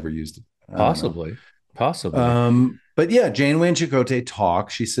work. And never used it. Possibly. But yeah, Janeway and Chakotay talk.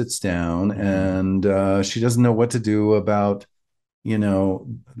 She sits down and she doesn't know what to do about,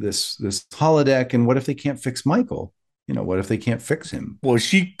 this holodeck. And what if they can't fix Michael? What if they can't fix him? Well,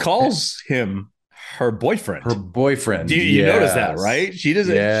 she calls him her boyfriend. Do you notice that, right? She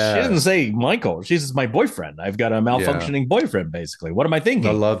doesn't say Michael. She says my boyfriend. I've got a malfunctioning boyfriend, basically. What am I thinking?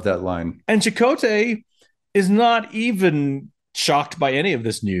 I love that line. And Chakotay is not even shocked by any of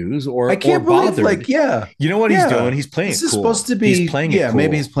this news or bothered. You know what he's doing? He's playing this is supposed to be. He's playing it cool.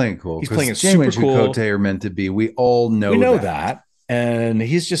 Maybe he's playing cool. He's playing it Janeway super cool. And Chakotay are meant to be. We all know. We know that. And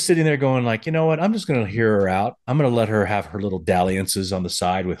he's just sitting there going like, you know what? I'm just going to hear her out. I'm going to let her have her little dalliances on the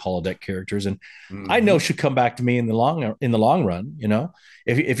side with holodeck characters. And I know she'll come back to me in the long run.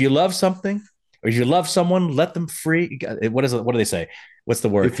 If you love something or if you love someone, let them free. What do they say? What's the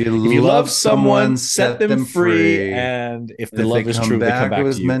word? If you love someone, set them free. And if the love is true, they come back to you. It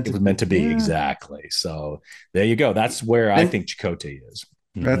was meant to be. Exactly. So there you go. That's where I think Chakotay is.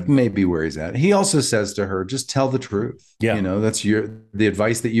 That may be where he's at. He also says to her, just tell the truth. Yeah. That's the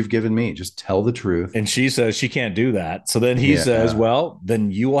advice that you've given me. Just tell the truth. And she says she can't do that. So then he says, well,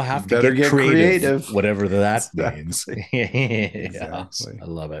 then you will have to get creative, whatever that means. Exactly. I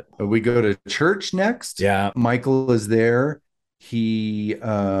love it. But we go to church next. Yeah. Michael is there. He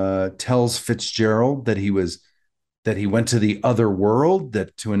tells Fitzgerald that he went to the other world,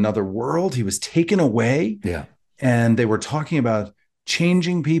 to another world. He was taken away. Yeah. And they were talking about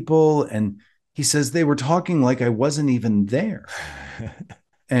changing people. And he says they were talking like I wasn't even there.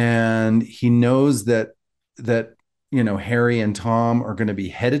 And he knows that Harry and Tom are going to be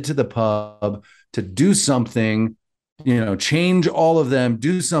headed to the pub to do something, change all of them,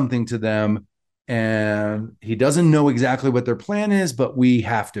 do something to them. And he doesn't know exactly what their plan is, but we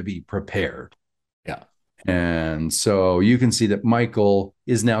have to be prepared. Yeah. And so you can see that Michael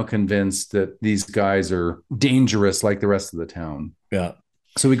is now convinced that these guys are dangerous like the rest of the town. Yeah.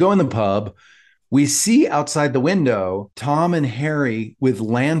 So we go in the pub. We see outside the window Tom and Harry with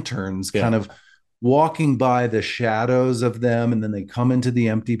lanterns kind of walking by the shadows of them. And then they come into the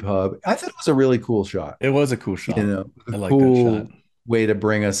empty pub. I thought it was a really cool shot. It was a cool shot. I like that shot. Way to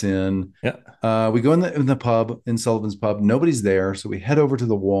bring us in. Yeah. We go in the pub, in Sullivan's pub. Nobody's there. So we head over to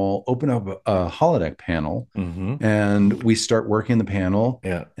the wall, open up a holodeck panel, and we start working the panel.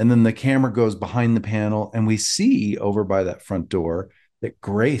 Yeah. And then the camera goes behind the panel, and we see over by that front door that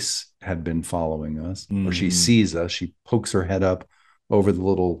Grace had been following us, or she sees us. She pokes her head up over the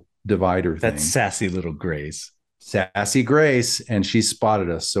little divider thing. That sassy little Grace. Sassy Grace. And she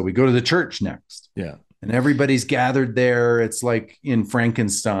spotted us. So we go to the church next. Yeah. And everybody's gathered there. It's like in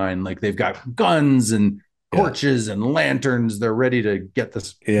Frankenstein, like they've got guns and torches and lanterns. They're ready to get the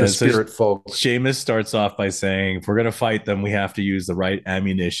spirit folk. Seamus starts off by saying, if we're going to fight them, we have to use the right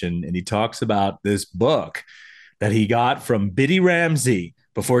ammunition. And he talks about this book that he got from Biddy Ramsey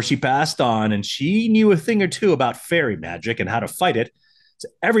before she passed on. And she knew a thing or two about fairy magic and how to fight it. So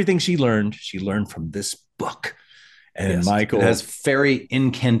everything she learned from this book. And Michael has fairy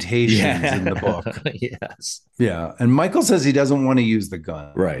incantations in the book. Yes. Yeah. And Michael says he doesn't want to use the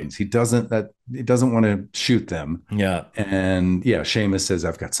gun. Right. He doesn't want to shoot them. Yeah. And Seamus says,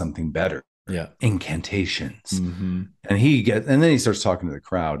 I've got something better. Yeah. Incantations. And then he starts talking to the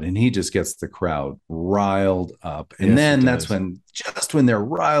crowd, and he just gets the crowd riled up. And then that's when they're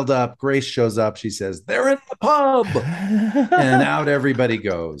riled up, Grace shows up. She says, they're in the pub. And out everybody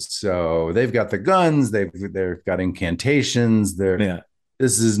goes. So they've got the guns, they've got incantations. This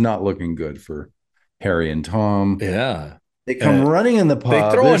is not looking good for Harry and Tom. Yeah. They come running in the pub.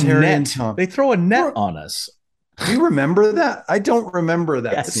 They throw a net. They throw a net on us. Do you remember that? I don't remember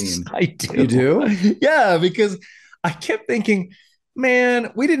that scene. I do. You do? Yeah, because I kept thinking,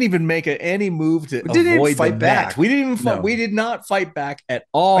 man, we didn't even make any move to avoid the net. We didn't even fight. We did not fight back at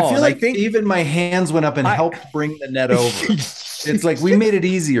all. I feel like even my hands went up and helped bring the net over. It's like we made it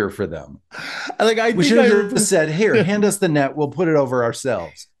easier for them. We should have said, here, hand us the net. We'll put it over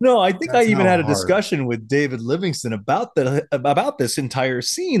ourselves. No, I think I even had a discussion with David Livingston about this entire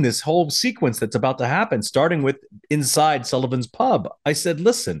scene, this whole sequence that's about to happen, starting with inside Sullivan's pub. I said,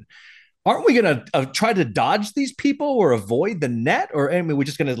 listen, aren't we going to try to dodge these people or avoid the net? Or we're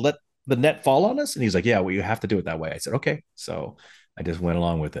just going to let the net fall on us? And he's like, yeah, well, you have to do it that way. I said, okay. So I just went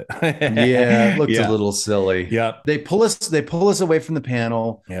along with it. It looked a little silly. Yeah. They pull us away from the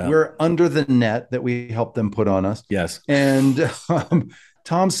panel. Yeah. We're under the net that we helped them put on us. Yes. And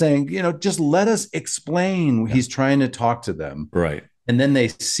Tom's saying, just let us explain. Yeah. He's trying to talk to them. Right. And then they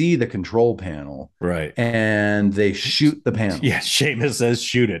see the control panel. Right. And they shoot the panel. Yeah. Seamus says,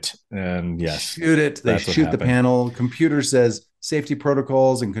 shoot it. And yes. Shoot it. They shoot the panel. Computer says safety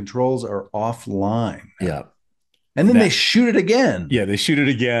protocols and controls are offline. Yeah. And then they shoot it again. Yeah, they shoot it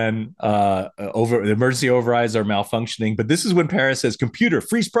again. The emergency overrides are malfunctioning. But this is when Paris says, computer,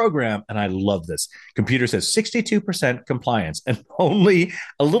 freeze program. And I love this. Computer says 62% compliance. And only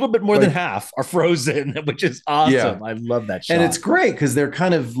a little bit more than half are frozen, which is awesome. Yeah. I love that shot. And it's great because they're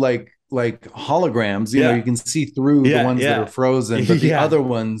kind of like holograms. You know, you can see through the ones that are frozen. But the other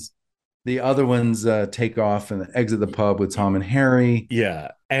ones... take off and exit the pub with Tom and Harry.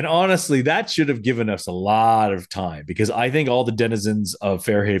 Yeah. And honestly, that should have given us a lot of time because I think all the denizens of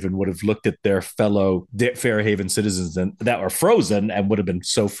Fairhaven would have looked at their fellow Fairhaven citizens that were frozen and would have been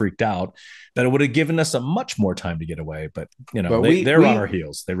so freaked out that it would have given us a much more time to get away. But, they're on our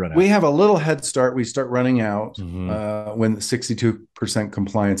heels. They run out. We have a little head start. We start running out when 62%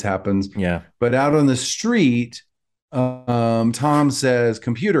 compliance happens. Yeah. But out on the street, Tom says,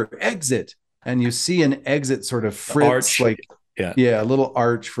 computer, exit. And you see an exit sort of fritz, Yeah. Yeah, a little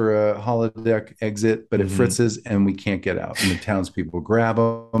arch for a holodeck exit, but it Mhm. fritzes and we can't get out. And the townspeople grab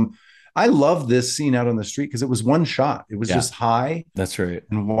them. I love this scene out on the street because it was one shot. It was Yeah. just high That's right.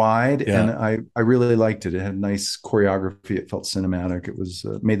 and wide, and Yeah. I really liked it. It had nice choreography. It felt cinematic. It was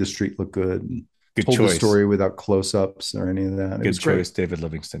made the street look good and Good told the choice. story without close-ups or any of that. It Good was great. choice, David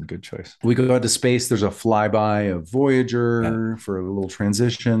Livingston. Good choice. We go out to space. There's a flyby of Voyager for a little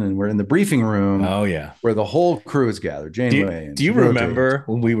transition, and we're in the briefing room Oh yeah. where the whole crew is gathered. Janeway. And Do you Chakotay. remember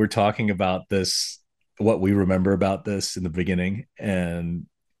when we were talking about this? What we remember about this in the beginning, and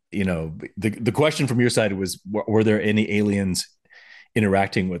the question from your side was, were there any aliens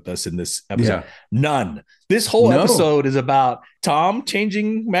interacting with us in this episode? Yeah. None. This whole No. episode is about Tom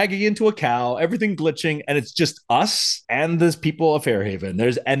changing Maggie into a cow, everything glitching, and it's just us and the people of Fairhaven.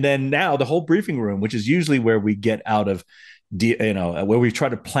 And then now the whole briefing room, which is usually where we get out of, where we try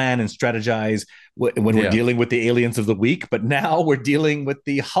to plan and strategize when we're dealing with the aliens of the week. But now we're dealing with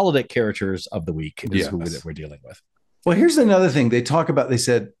the holodeck characters of the week is who we're dealing with. Well, here's another thing they talk about. They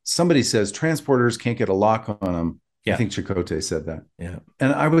said, somebody says transporters can't get a lock on them. Yeah. I think Chakotay said that. Yeah.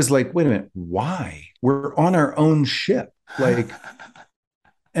 And I was like, wait a minute, why? We're on our own ship. Like,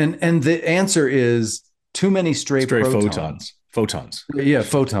 and the answer is too many stray photons. Photons. Yeah,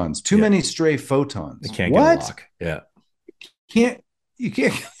 photons. Too many stray photons. They can't get a lock. Yeah. You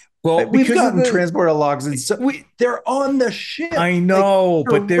can't. Well, we've gotten transporter locks, and so they're on the ship. I know,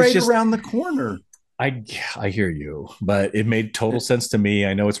 but there's right just around the corner. I hear you, but it made total sense to me.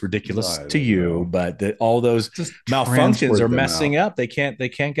 I know it's ridiculous to you, but all those just malfunctions are messing up. They can't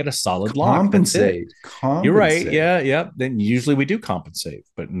get a solid lock. Compensate. You're right. Yeah. Then usually we do compensate,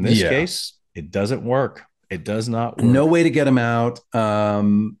 but in this case, it doesn't work. It does not work. No way to get them out.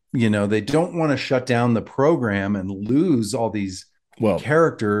 They don't want to shut down the program and lose all these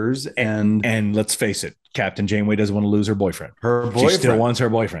characters. And let's face it, Captain Janeway doesn't want to lose her boyfriend. She still wants her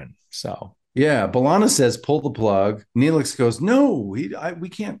boyfriend. So. Yeah, B'Elanna says pull the plug. Neelix goes, no, we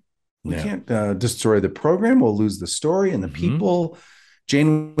can't. We can't destroy the program. We'll lose the story and the people.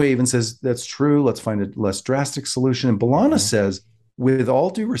 Janeway even says that's true. Let's find a less drastic solution. And B'Elanna says, with all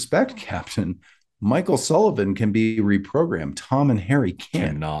due respect, Captain, Michael Sullivan can be reprogrammed. Tom and Harry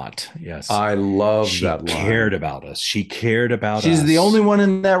cannot. Yes, I love that line. She cared about us. She cared about us. She's the only one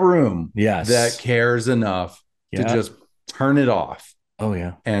in that room. Yes, that cares enough to just turn it off. Oh,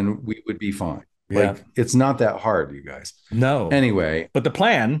 yeah. And we would be fine. Yeah. Like, it's not that hard, you guys. No. Anyway. But the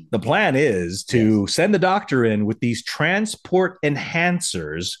plan is to send the doctor in with these transport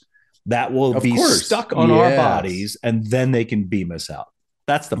enhancers that will be stuck on our bodies, and then they can beam us out.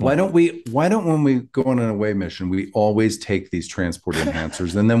 That's the plan. Why don't when we go on an away mission, we always take these transport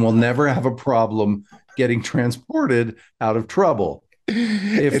enhancers, and then we'll never have a problem getting transported out of trouble.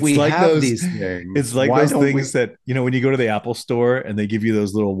 If we have these things, it's like those things that, when you go to the Apple store and they give you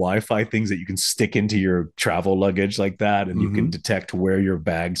those little Wi-Fi things that you can stick into your travel luggage like that, and you can detect where your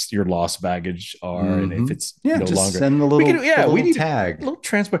lost baggage are, and if it's no longer, send the little we need tag, a little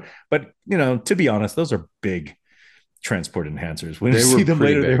transport. But to be honest, those are big transport enhancers. When you see them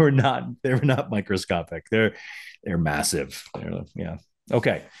later, they were not microscopic. They're massive.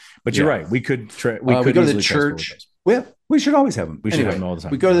 Okay, but you're right. We could go to the church. We should always have them. We should have them all the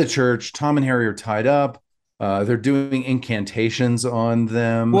time. We go to the church. Tom and Harry are tied up. They're doing incantations on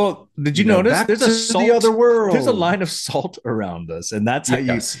them. Well, did you notice there's the other world? There's a line of salt around us, and that's how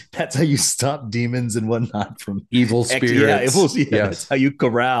you stop demons and whatnot from evil spirits. That's how you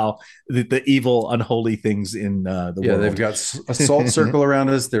corral the evil, unholy things in the world. Yeah, they've got a salt circle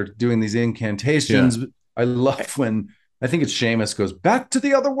around us. They're doing these incantations. Yeah. I love when I think it's Seamus goes back to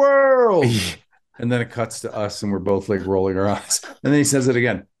the other world. And then it cuts to us, and we're both like rolling our eyes. And then he says it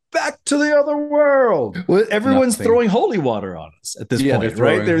again, back to the other world. Well, everyone's throwing holy water on us at this point,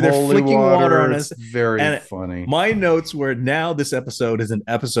 right? They're flicking water on us. It's very funny. My notes were, now this episode is an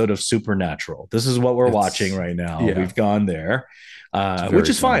episode of Supernatural. This is what we're watching right now. Yeah. We've gone there, which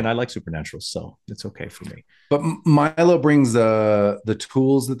is fine. I like Supernatural, so it's okay for me. But Milo brings the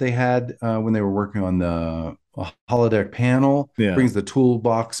tools that they had when they were working on the holodeck panel. Yeah. Brings the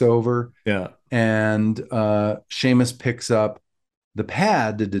toolbox over. Yeah. And Seamus picks up the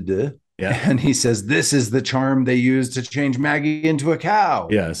pad, and he says, this is the charm they use to change Maggie into a cow.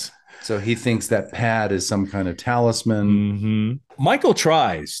 Yes. So he thinks that pad is some kind of talisman. Mm-hmm. Michael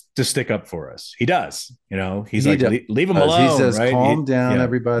tries to stick up for us. He does. He's like, leave him alone. He says, right? calm down,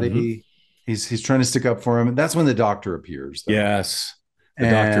 everybody. Mm-hmm. He's trying to stick up for him. And that's when the doctor appears. Though. Yes.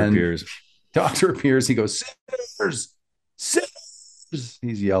 Doctor appears. He goes, sinners.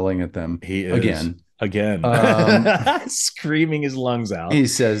 He's yelling at them. He is. Again. Screaming his lungs out. He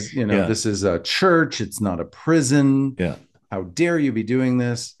says, this is a church. It's not a prison. Yeah. How dare you be doing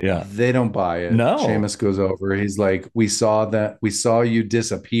this? Yeah. They don't buy it. No. Seamus goes over. He's like, we saw you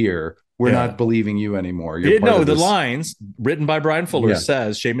disappear. We're not believing you anymore. You're part of the this. lines written by Brian Fuller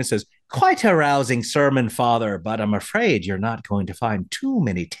Seamus says, quite a rousing sermon, Father, but I'm afraid you're not going to find too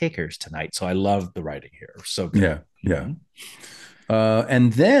many takers tonight. So I love the writing here. So good. Yeah.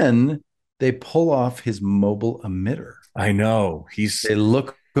 And then they pull off his mobile emitter. I know. They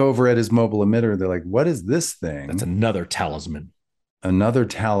look over at his mobile emitter. They're like, what is this thing? That's another talisman.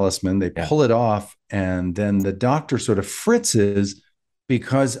 They pull it off. And then the doctor sort of fritzes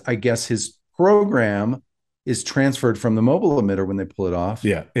because I guess his program is transferred from the mobile emitter when they pull it off.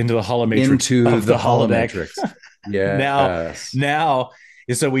 Yeah. Into the holomatrix. Into the holomatrix. Yeah. Now,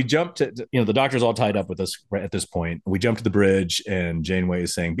 so we jump to, the doctor's all tied up with us right at this point. We jump to the bridge and Janeway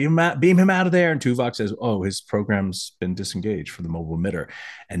is saying, beam him out of there. And Tuvok says, oh, his program's been disengaged from the mobile emitter.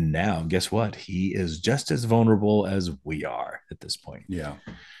 And now, guess what? He is just as vulnerable as we are at this point. Yeah.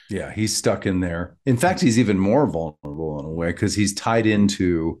 Yeah. He's stuck in there. In fact, he's even more vulnerable in a way because he's tied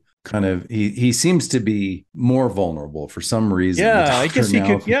into he seems to be more vulnerable for some reason. Yeah, I guess he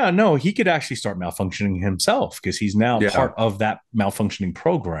could. Yeah, no, he could actually start malfunctioning himself because he's now part of that malfunctioning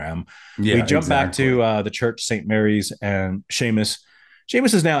program. Yeah, we jump back to the church, St. Mary's, and Seamus.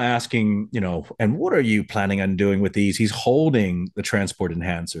 Seamus is now asking, and what are you planning on doing with these? He's holding the transport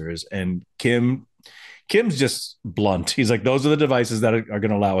enhancers, and Kim's just blunt. He's like, those are the devices that are going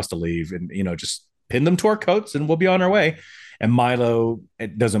to allow us to leave, and just pin them to our coats, and we'll be on our way. And Milo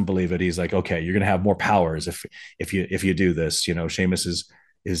doesn't believe it. He's like, okay, you're going to have more powers if you do this. Seamus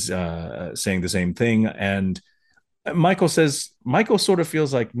is saying the same thing, and Michael sort of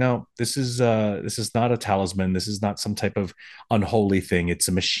feels like, no, this is not a talisman. This is not some type of unholy thing. It's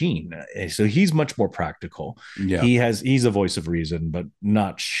a machine. So he's much more practical. Yeah. He's a voice of reason, but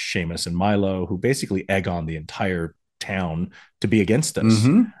not Seamus and Milo, who basically egg on the entire town to be against us.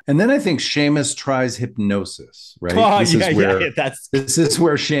 Mm-hmm. And then I think Seamus tries hypnosis, right? This is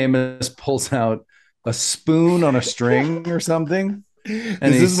where Seamus pulls out a spoon on a string or something.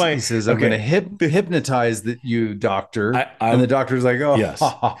 And he says, I'm going to hypnotize you, doctor. And the doctor's like, oh, yes.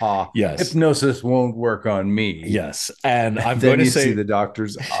 Yes. Hypnosis won't work on me. Yes. And I'm going to say, see the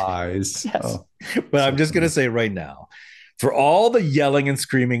doctor's eyes. Yes. Oh. But I'm just going to say right now, for all the yelling and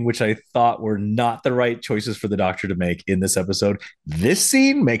screaming, which I thought were not the right choices for the doctor to make in this episode, this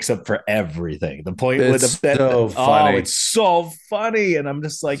scene makes up for everything. The point with funny. Oh, it's so funny. And I'm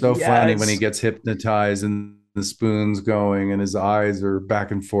just like, funny when he gets hypnotized and the spoon's going and his eyes are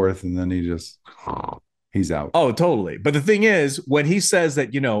back and forth. And then he's out. Oh, totally. But the thing is, when he says that,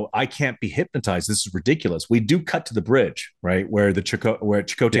 I can't be hypnotized, this is ridiculous. We do cut to the bridge, right? Where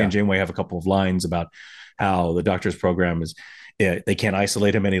Chakotay and Janeway have a couple of lines about how the doctor's program is, they can't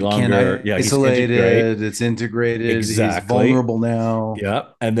isolate him any longer. Isolated. It's integrated. Exactly. He's vulnerable now. Yeah.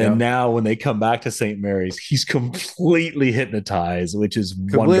 And then now when they come back to St. Mary's, he's completely hypnotized, which is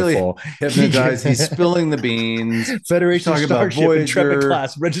wonderful. Hypnotized. He's spilling the beans. Federation Starship Intrepid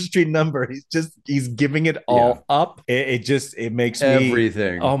class registry number. He's giving it all up. It makes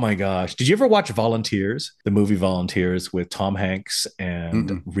everything. Oh my gosh. Did you ever watch Volunteers? The movie Volunteers with Tom Hanks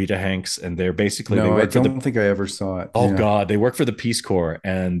and Rita Hanks. And they're basically, I don't think I ever saw it. Oh God. They work for the Peace Corps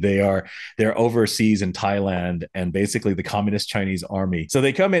and they're overseas in Thailand and basically the Communist Chinese army. So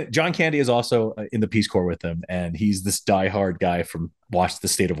they come in. John Candy is also in the Peace Corps with them, and he's this diehard guy from the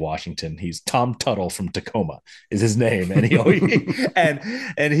state of Washington. He's Tom Tuttle from Tacoma is his name, and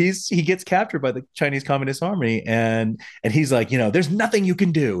he gets captured by the Chinese Communist Army, and he's like, there's nothing you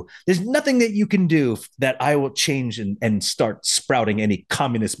can do. There's nothing that you can do that I will change and start sprouting any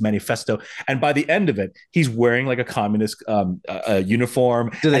communist manifesto. And by the end of it, he's wearing like a communist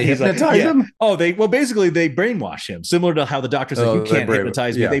uniform. Do they hypnotize him? Oh, basically they brainwash him, similar to how the doctor said, you can't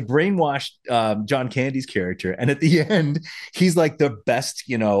hypnotize me. They brainwashed John Candy's character, and at the end, he's like the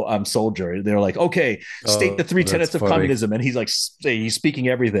best, soldier. They're like, okay, state the three tenets of communism, and he's like, he's speaking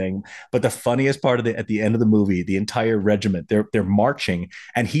everything. But the funniest part at the end of the movie, the entire regiment, they're marching,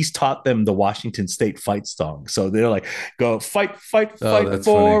 and he's taught them the Washington State fight song. So they're like, go fight for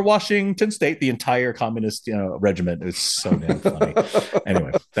funny. Washington State. The entire communist regiment. It's so damn funny.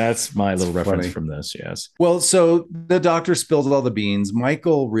 Anyway, that's my little reference from this. Yes. Well, so the doctor spills all the beans.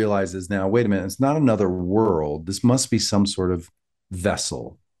 Michael realizes now, wait a minute, it's not another world. This must be some sort of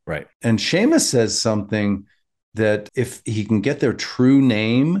vessel. Right. And Seamus says something that if he can get their true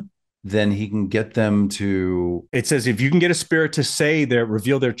name, then he can get them to. It says if you can get a spirit to say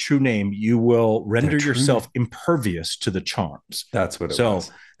reveal their true name, you will render yourself impervious to the charms. That's what it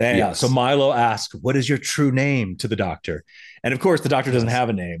was. Yeah. So Milo asks, "What is your true name?" to the doctor, and of course the doctor doesn't have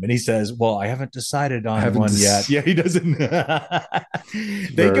a name, and he says, "Well, I haven't decided on one yet." Yeah, he doesn't.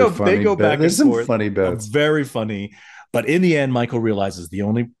 They go back and forth. Funny bits. Very funny. But in the end, Michael realizes the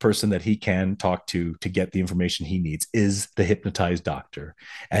only person that he can talk to get the information he needs is the hypnotized doctor.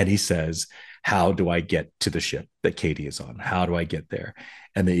 And he says, how do I get to the ship that Katie is on? How do I get there?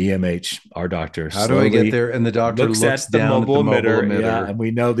 And the EMH, our doctor, how do I get there? And the doctor looks down at the mobile emitter. Yeah, and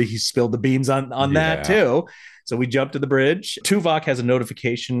we know that he spilled the beans on that too. So we jump to the bridge. Tuvok has a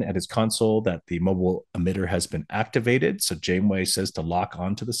notification at his console that the mobile emitter has been activated. So Janeway says to lock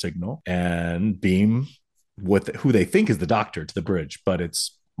onto the signal and beam with who they think is the doctor to the bridge, but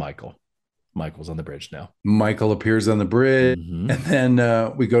it's Michael. Michael's on the bridge now. Michael appears on the bridge, and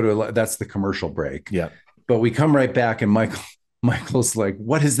then we go to that's the commercial break. Yeah, but we come right back, and Michael's like,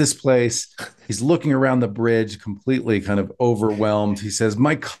 "What is this place?" He's looking around the bridge, completely kind of overwhelmed. He says,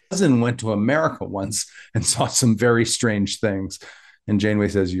 "My cousin went to America once and saw some very strange things." And Janeway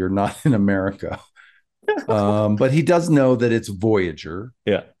says, "You're not in America," but he does know that it's Voyager.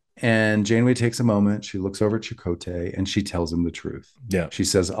 Yeah. And Janeway takes a moment. She looks over at Chakotay and she tells him the truth. Yeah. She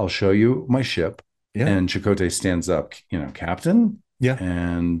says, "I'll show you my ship." Yeah. And Chakotay stands up, "Captain." Yeah.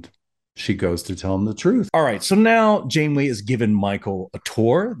 And she goes to tell him the truth. All right. So now Janeway is giving Michael a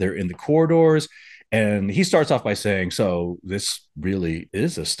tour. They're in the corridors. And he starts off by saying, so this really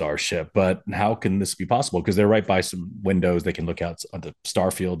is a starship, but how can this be possible? Because they're right by some windows. They can look out on the star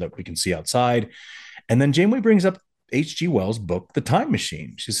field that we can see outside. And then Janeway brings up H.G. Wells' book, The Time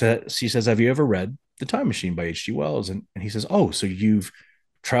Machine. She says, have you ever read The Time Machine by H.G. Wells? And he says, oh, so you've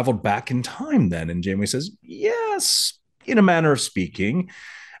traveled back in time then? And Janeway says, yes, in a manner of speaking.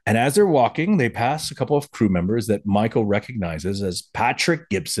 And as they're walking, they pass a couple of crew members that Michael recognizes as Patrick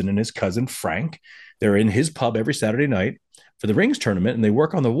Gibson and his cousin Frank. They're in his pub every Saturday night for the rings tournament, and they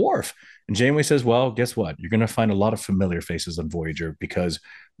work on the wharf. And Janeway says, well, guess what? You're going to find a lot of familiar faces on Voyager because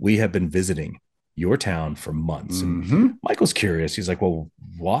we have been visiting your town for months. And Michael's curious. He's like, well,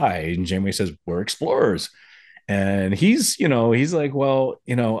 why? And Janeway says, we're explorers. And he's like, well,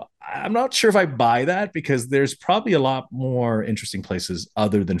 I'm not sure if I buy that because there's probably a lot more interesting places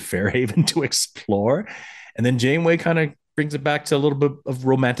other than Fairhaven to explore. And then Janeway kind of brings it back to a little bit of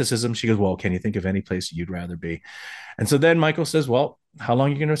romanticism. She goes, well, can you think of any place you'd rather be? And so then Michael says, well, how long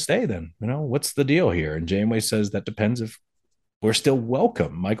are you going to stay then? What's the deal here? And Janeway says, that depends if we're still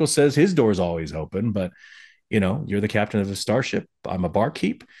welcome. Michael says his door's always open, but you're the captain of a starship. I'm a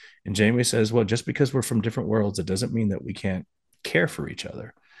barkeep. And Janeway says, well, just because we're from different worlds, it doesn't mean that we can't care for each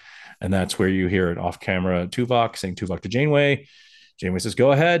other. And that's where you hear it off camera, Tuvok saying Tuvok to Janeway. Janeway says,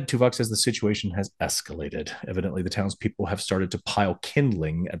 go ahead. Tuvok says the situation has escalated. Evidently, the townspeople have started to pile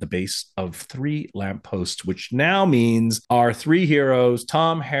kindling at the base of 3 lampposts, which now means our 3 heroes,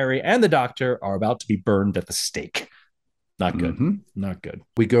 Tom, Harry, and the doctor, are about to be burned at the stake. Not good. Not good.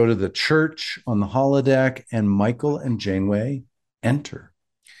 We go to the church on the holodeck, and Michael and Janeway enter.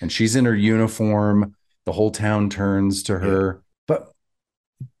 And she's in her uniform. The whole town turns to her. Yeah. But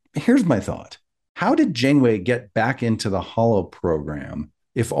here's my thought. How did Janeway get back into the holo program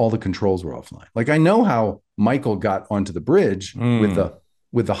if all the controls were offline? Like, I know how Michael got onto the bridge with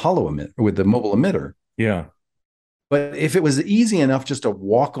the holo emitter, with the mobile emitter. Yeah. But if it was easy enough just to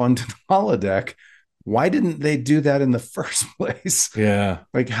walk onto the holodeck, why didn't they do that in the first place? Yeah.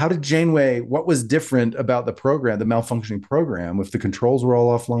 Like, how did Janeway, what was different about the program, the malfunctioning program, if the controls were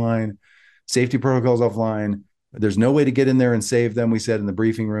all offline, safety protocols offline, there's no way to get in there and save them, we said in the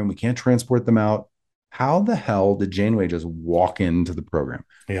briefing room, we can't transport them out. How the hell did Janeway just walk into the program?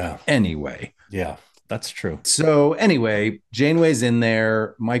 Yeah. Anyway. Yeah, that's true. So anyway, Janeway's in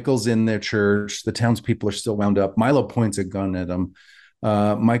there. Michael's in their church. The townspeople are still wound up. Milo points a gun at him.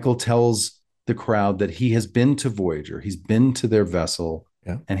 Michael tells the crowd that he has been to Voyager. He's been to their vessel,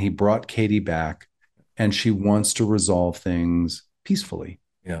 and he brought Katie back, and she wants to resolve things peacefully.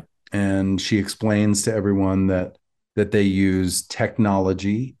 Yeah. And she explains to everyone that they use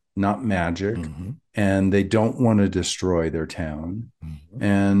technology, not magic, and they don't want to destroy their town.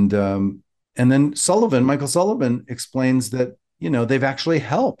 And then Michael Sullivan explains that, they've actually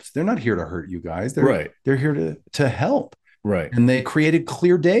helped. They're not here to hurt you guys. They're here to help. Right. And they created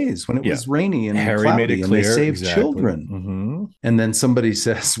clear days when it was rainy and Harry cloudy, made it clear, and they saved children. And then somebody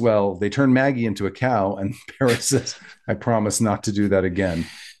says, well, they turned Maggie into a cow. And Paris says, I promise not to do that again.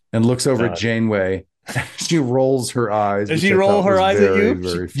 And looks over at Janeway. She rolls her eyes. Does she roll her eyes at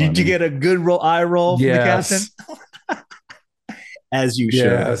you? Did you get a good eye roll from the captain? as you should,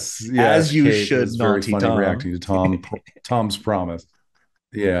 Yes, as yes. you Kate should, is very naughty funny Tom. reacting to Tom's promise.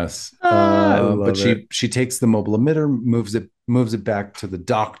 Yes. I But love it. she takes the mobile emitter, moves it back to the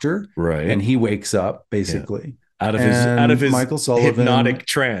doctor, and Right. he wakes up Yeah. basically. Out of And his Michael Sullivan, hypnotic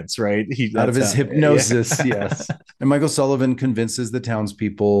trance, right? out of That's his how. Yeah. hypnosis, yes. And Michael Sullivan convinces the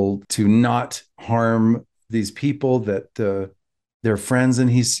townspeople to not harm these people, that they're friends. And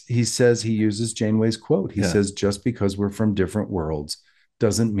he says, he uses Janeway's quote. He Yeah. says, just because we're from different worlds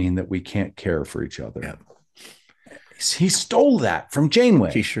doesn't mean that we can't care for each other. Yeah. He stole that from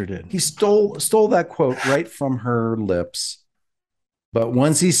Janeway. He sure did. He stole that quote right from her lips. But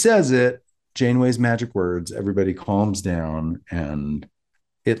once he says it, Janeway's magic words, everybody calms down, and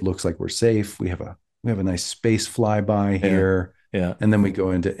it looks like we're safe. We have a nice space flyby here. Yeah. And then we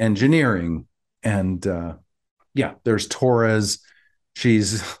go into engineering, and there's Torres.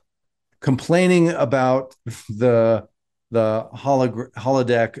 She's complaining about the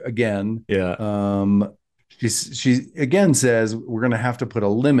holodeck again. Yeah. She again says we're going to have to put a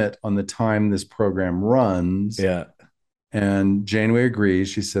limit on the time this program runs. Yeah. And Janeway agrees.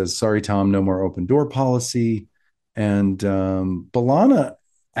 She says, "Sorry, Tom, no more open door policy." And B'Elanna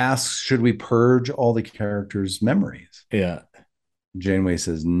asks, "Should we purge all the characters' memories?" Yeah. Janeway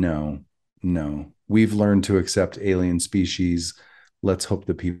says, "No, no. We've learned to accept alien species. Let's hope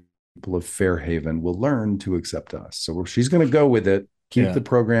the people of Fairhaven will learn to accept us." So she's going to go with it. Keep the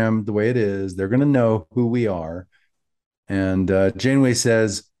program the way it is. They're going to know who we are. And Janeway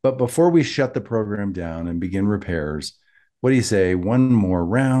says, "But before we shut the program down and begin repairs, what do you say? One more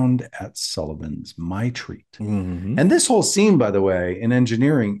round at Sullivan's, my treat." Mm-hmm. And this whole scene, by the way, in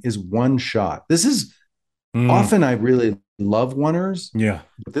engineering is one shot. This is often, I really love oneers. Yeah.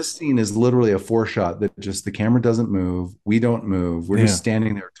 But this scene is literally a 4-shot that just the camera doesn't move. We don't move. We're just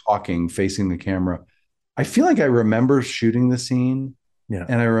standing there talking, facing the camera. I feel like I remember shooting the scene. Yeah.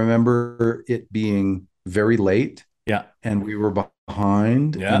 And I remember it being very late. Yeah. And we were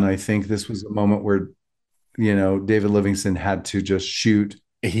behind. Yeah. And I think this was a moment where, David Livingston had to just shoot.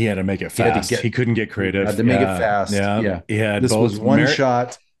 He had to make it fast. He couldn't get creative. Had to make it fast. Yeah. He had this was one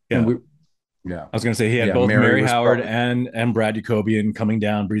shot. Yeah. And I was going to say he had both Mary Howard and Brad Jacobian coming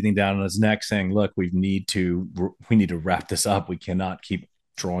down, breathing down on his neck, saying, "Look, we need to wrap this up. We cannot keep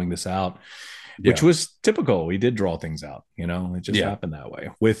drawing this out." Which was typical. We did draw things out, it just happened that way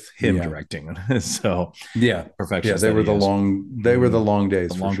with him directing. So perfection. Yeah, they were the long days.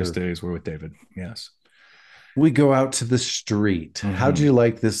 The longest days were with David. Yes. We go out to the street. Mm-hmm. How do you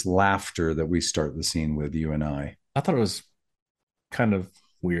like this laughter that we start the scene with, you and I? I thought it was kind of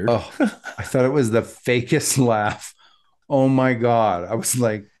weird. Oh, I thought it was the fakest laugh. Oh my God. I was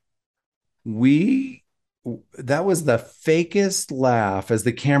like, that was the fakest laugh as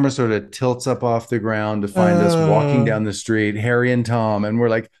the camera sort of tilts up off the ground to find us walking down the street, Harry and Tom. And we're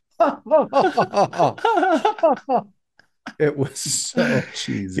like, it was so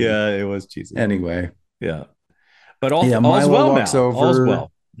cheesy. Yeah, it was cheesy. Anyway. Yeah. But all's well walks now. Over. All's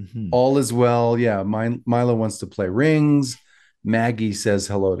well. Mm-hmm. All is well. Yeah. Milo wants to play rings. Maggie says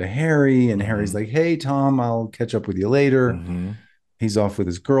hello to Harry. And Harry's like, "Hey, Tom, I'll catch up with you later." Mm-hmm. He's off with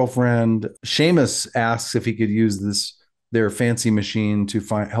his girlfriend. Seamus asks if he could use their fancy machine to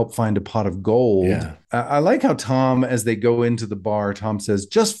help find a pot of gold. Yeah. I like how Tom, as they go into the bar, Tom says,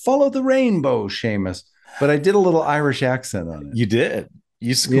 "Just follow the rainbow, Seamus." But I did a little Irish accent on it. You did.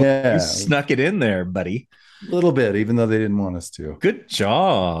 You snuck it in there, buddy. A little bit, even though they didn't want us to. Good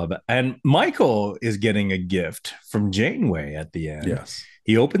job. And Michael is getting a gift from Janeway at the end. Yes.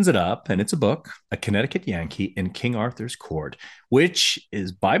 He opens it up, and it's a book, A Connecticut Yankee in King Arthur's Court, which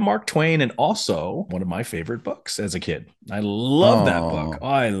is by Mark Twain and also one of my favorite books as a kid. I love that book.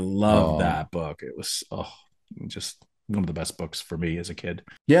 I love that book. It was just one of the best books for me as a kid.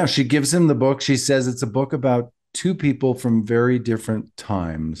 Yeah, she gives him the book. She says it's a book about two people from very different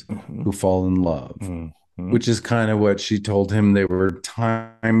times who fall in love. Which is kind of what she told him. They were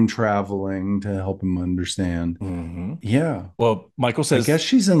time traveling to help him understand. Mm-hmm. Yeah. Well, Michael says, I guess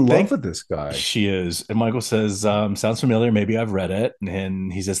she's in love with this guy. She is. And Michael says, sounds familiar. Maybe I've read it.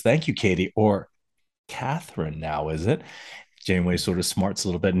 And he says, "Thank you, Katie." Or Catherine now, is it? Janeway sort of smarts a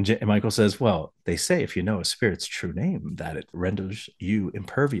little bit. And Michael says, "Well, they say if you know a spirit's true name, that it renders you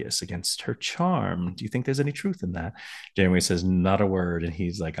impervious against her charm. Do you think there's any truth in that?" Janeway says, "Not a word." And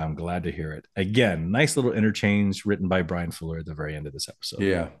he's like, "I'm glad to hear it." Again, nice little interchange written by Brian Fuller at the very end of this episode.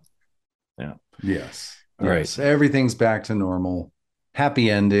 Yeah. Yeah. Yes. All right. Everything's back to normal.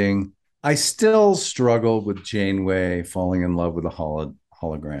 Happy ending. I still struggle with Janeway falling in love with a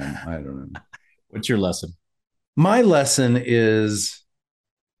hologram. I don't know. What's your lesson? My lesson is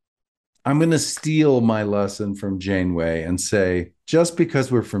I'm going to steal my lesson from Janeway and say, just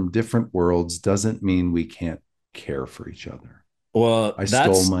because we're from different worlds doesn't mean we can't care for each other. Well, I that's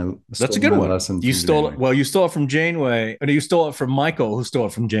stole a good my one. lesson You from stole Janeway. it. Well, you stole it from Janeway, and you stole it from Michael, who stole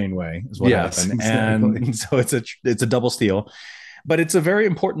it from Janeway, is what Yes, happened. exactly. And so it's a double steal. But it's a very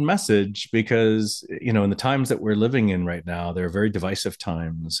important message because, in the times that we're living in right now, they're very divisive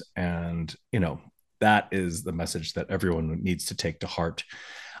times. And, that is the message that everyone needs to take to heart.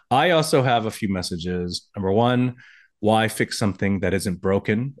 I also have a few messages. Number one, why fix something that isn't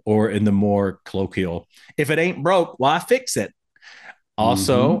broken? Or in the more colloquial, if it ain't broke, why fix it? Mm-hmm.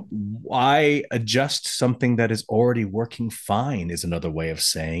 Also, why adjust something that is already working fine is another way of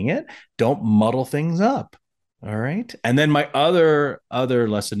saying it. Don't muddle things up. All right. And then my other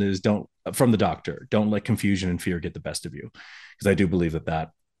lesson is don't from the doctor, don't let confusion and fear get the best of you. Because I do believe that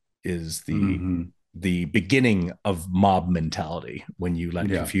is Mm-hmm. the beginning of mob mentality when you let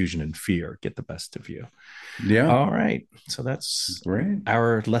Yeah. confusion and fear get the best of you. Yeah. All right. So that's Great.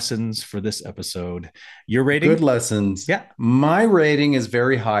 our lessons for this episode. Your rating? Good lessons. Yeah. My rating is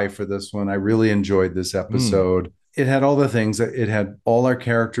very high for this one. I really enjoyed this Mm. episode. It had all the things. It had all our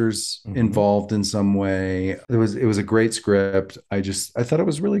characters Mhm. involved in some way. It was a great script. I thought it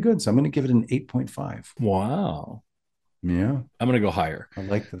was really good. So I'm going to give it an 8.5. Wow. Yeah. I'm going to go higher. I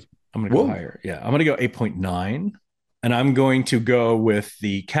like this. I'm going to go Whoa. higher. Yeah. I'm going to go 8.9. And I'm going to go with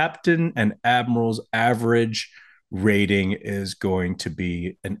the captain and admiral's average rating is going to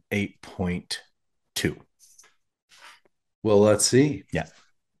be an 8.2. Well, let's see. Yeah.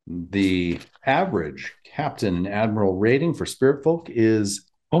 The average captain and admiral rating for Spirit Folk is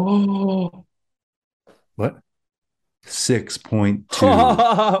Oh, what? 6.2.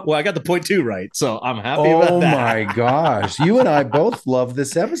 Well, I got the 0.2 right. So I'm happy about Oh that. my gosh. You and I both love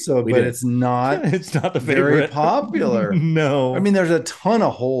this episode, We but did. it's not It's not the very favorite. popular. I No. mean, there's a ton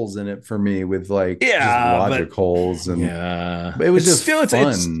of holes in it for me with like just Yeah, but logic holes, and yeah, but it was it's just still it's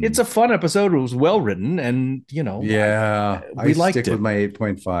fun. a fun episode. It was well written, and Yeah, I we liked stick with it. my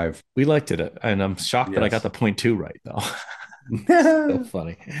 8.5. We liked it, and I'm shocked that I got Yes. the 0.2 right though. So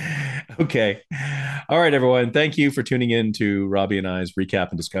funny. Okay. All right, everyone. Thank you for tuning in to Robbie and I's recap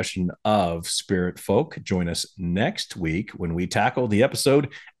and discussion of Spirit Folk. Join us next week when we tackle the episode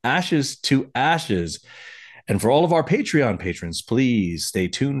Ashes to Ashes. And for all of our Patreon patrons, please stay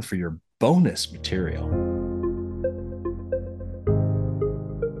tuned for your bonus material.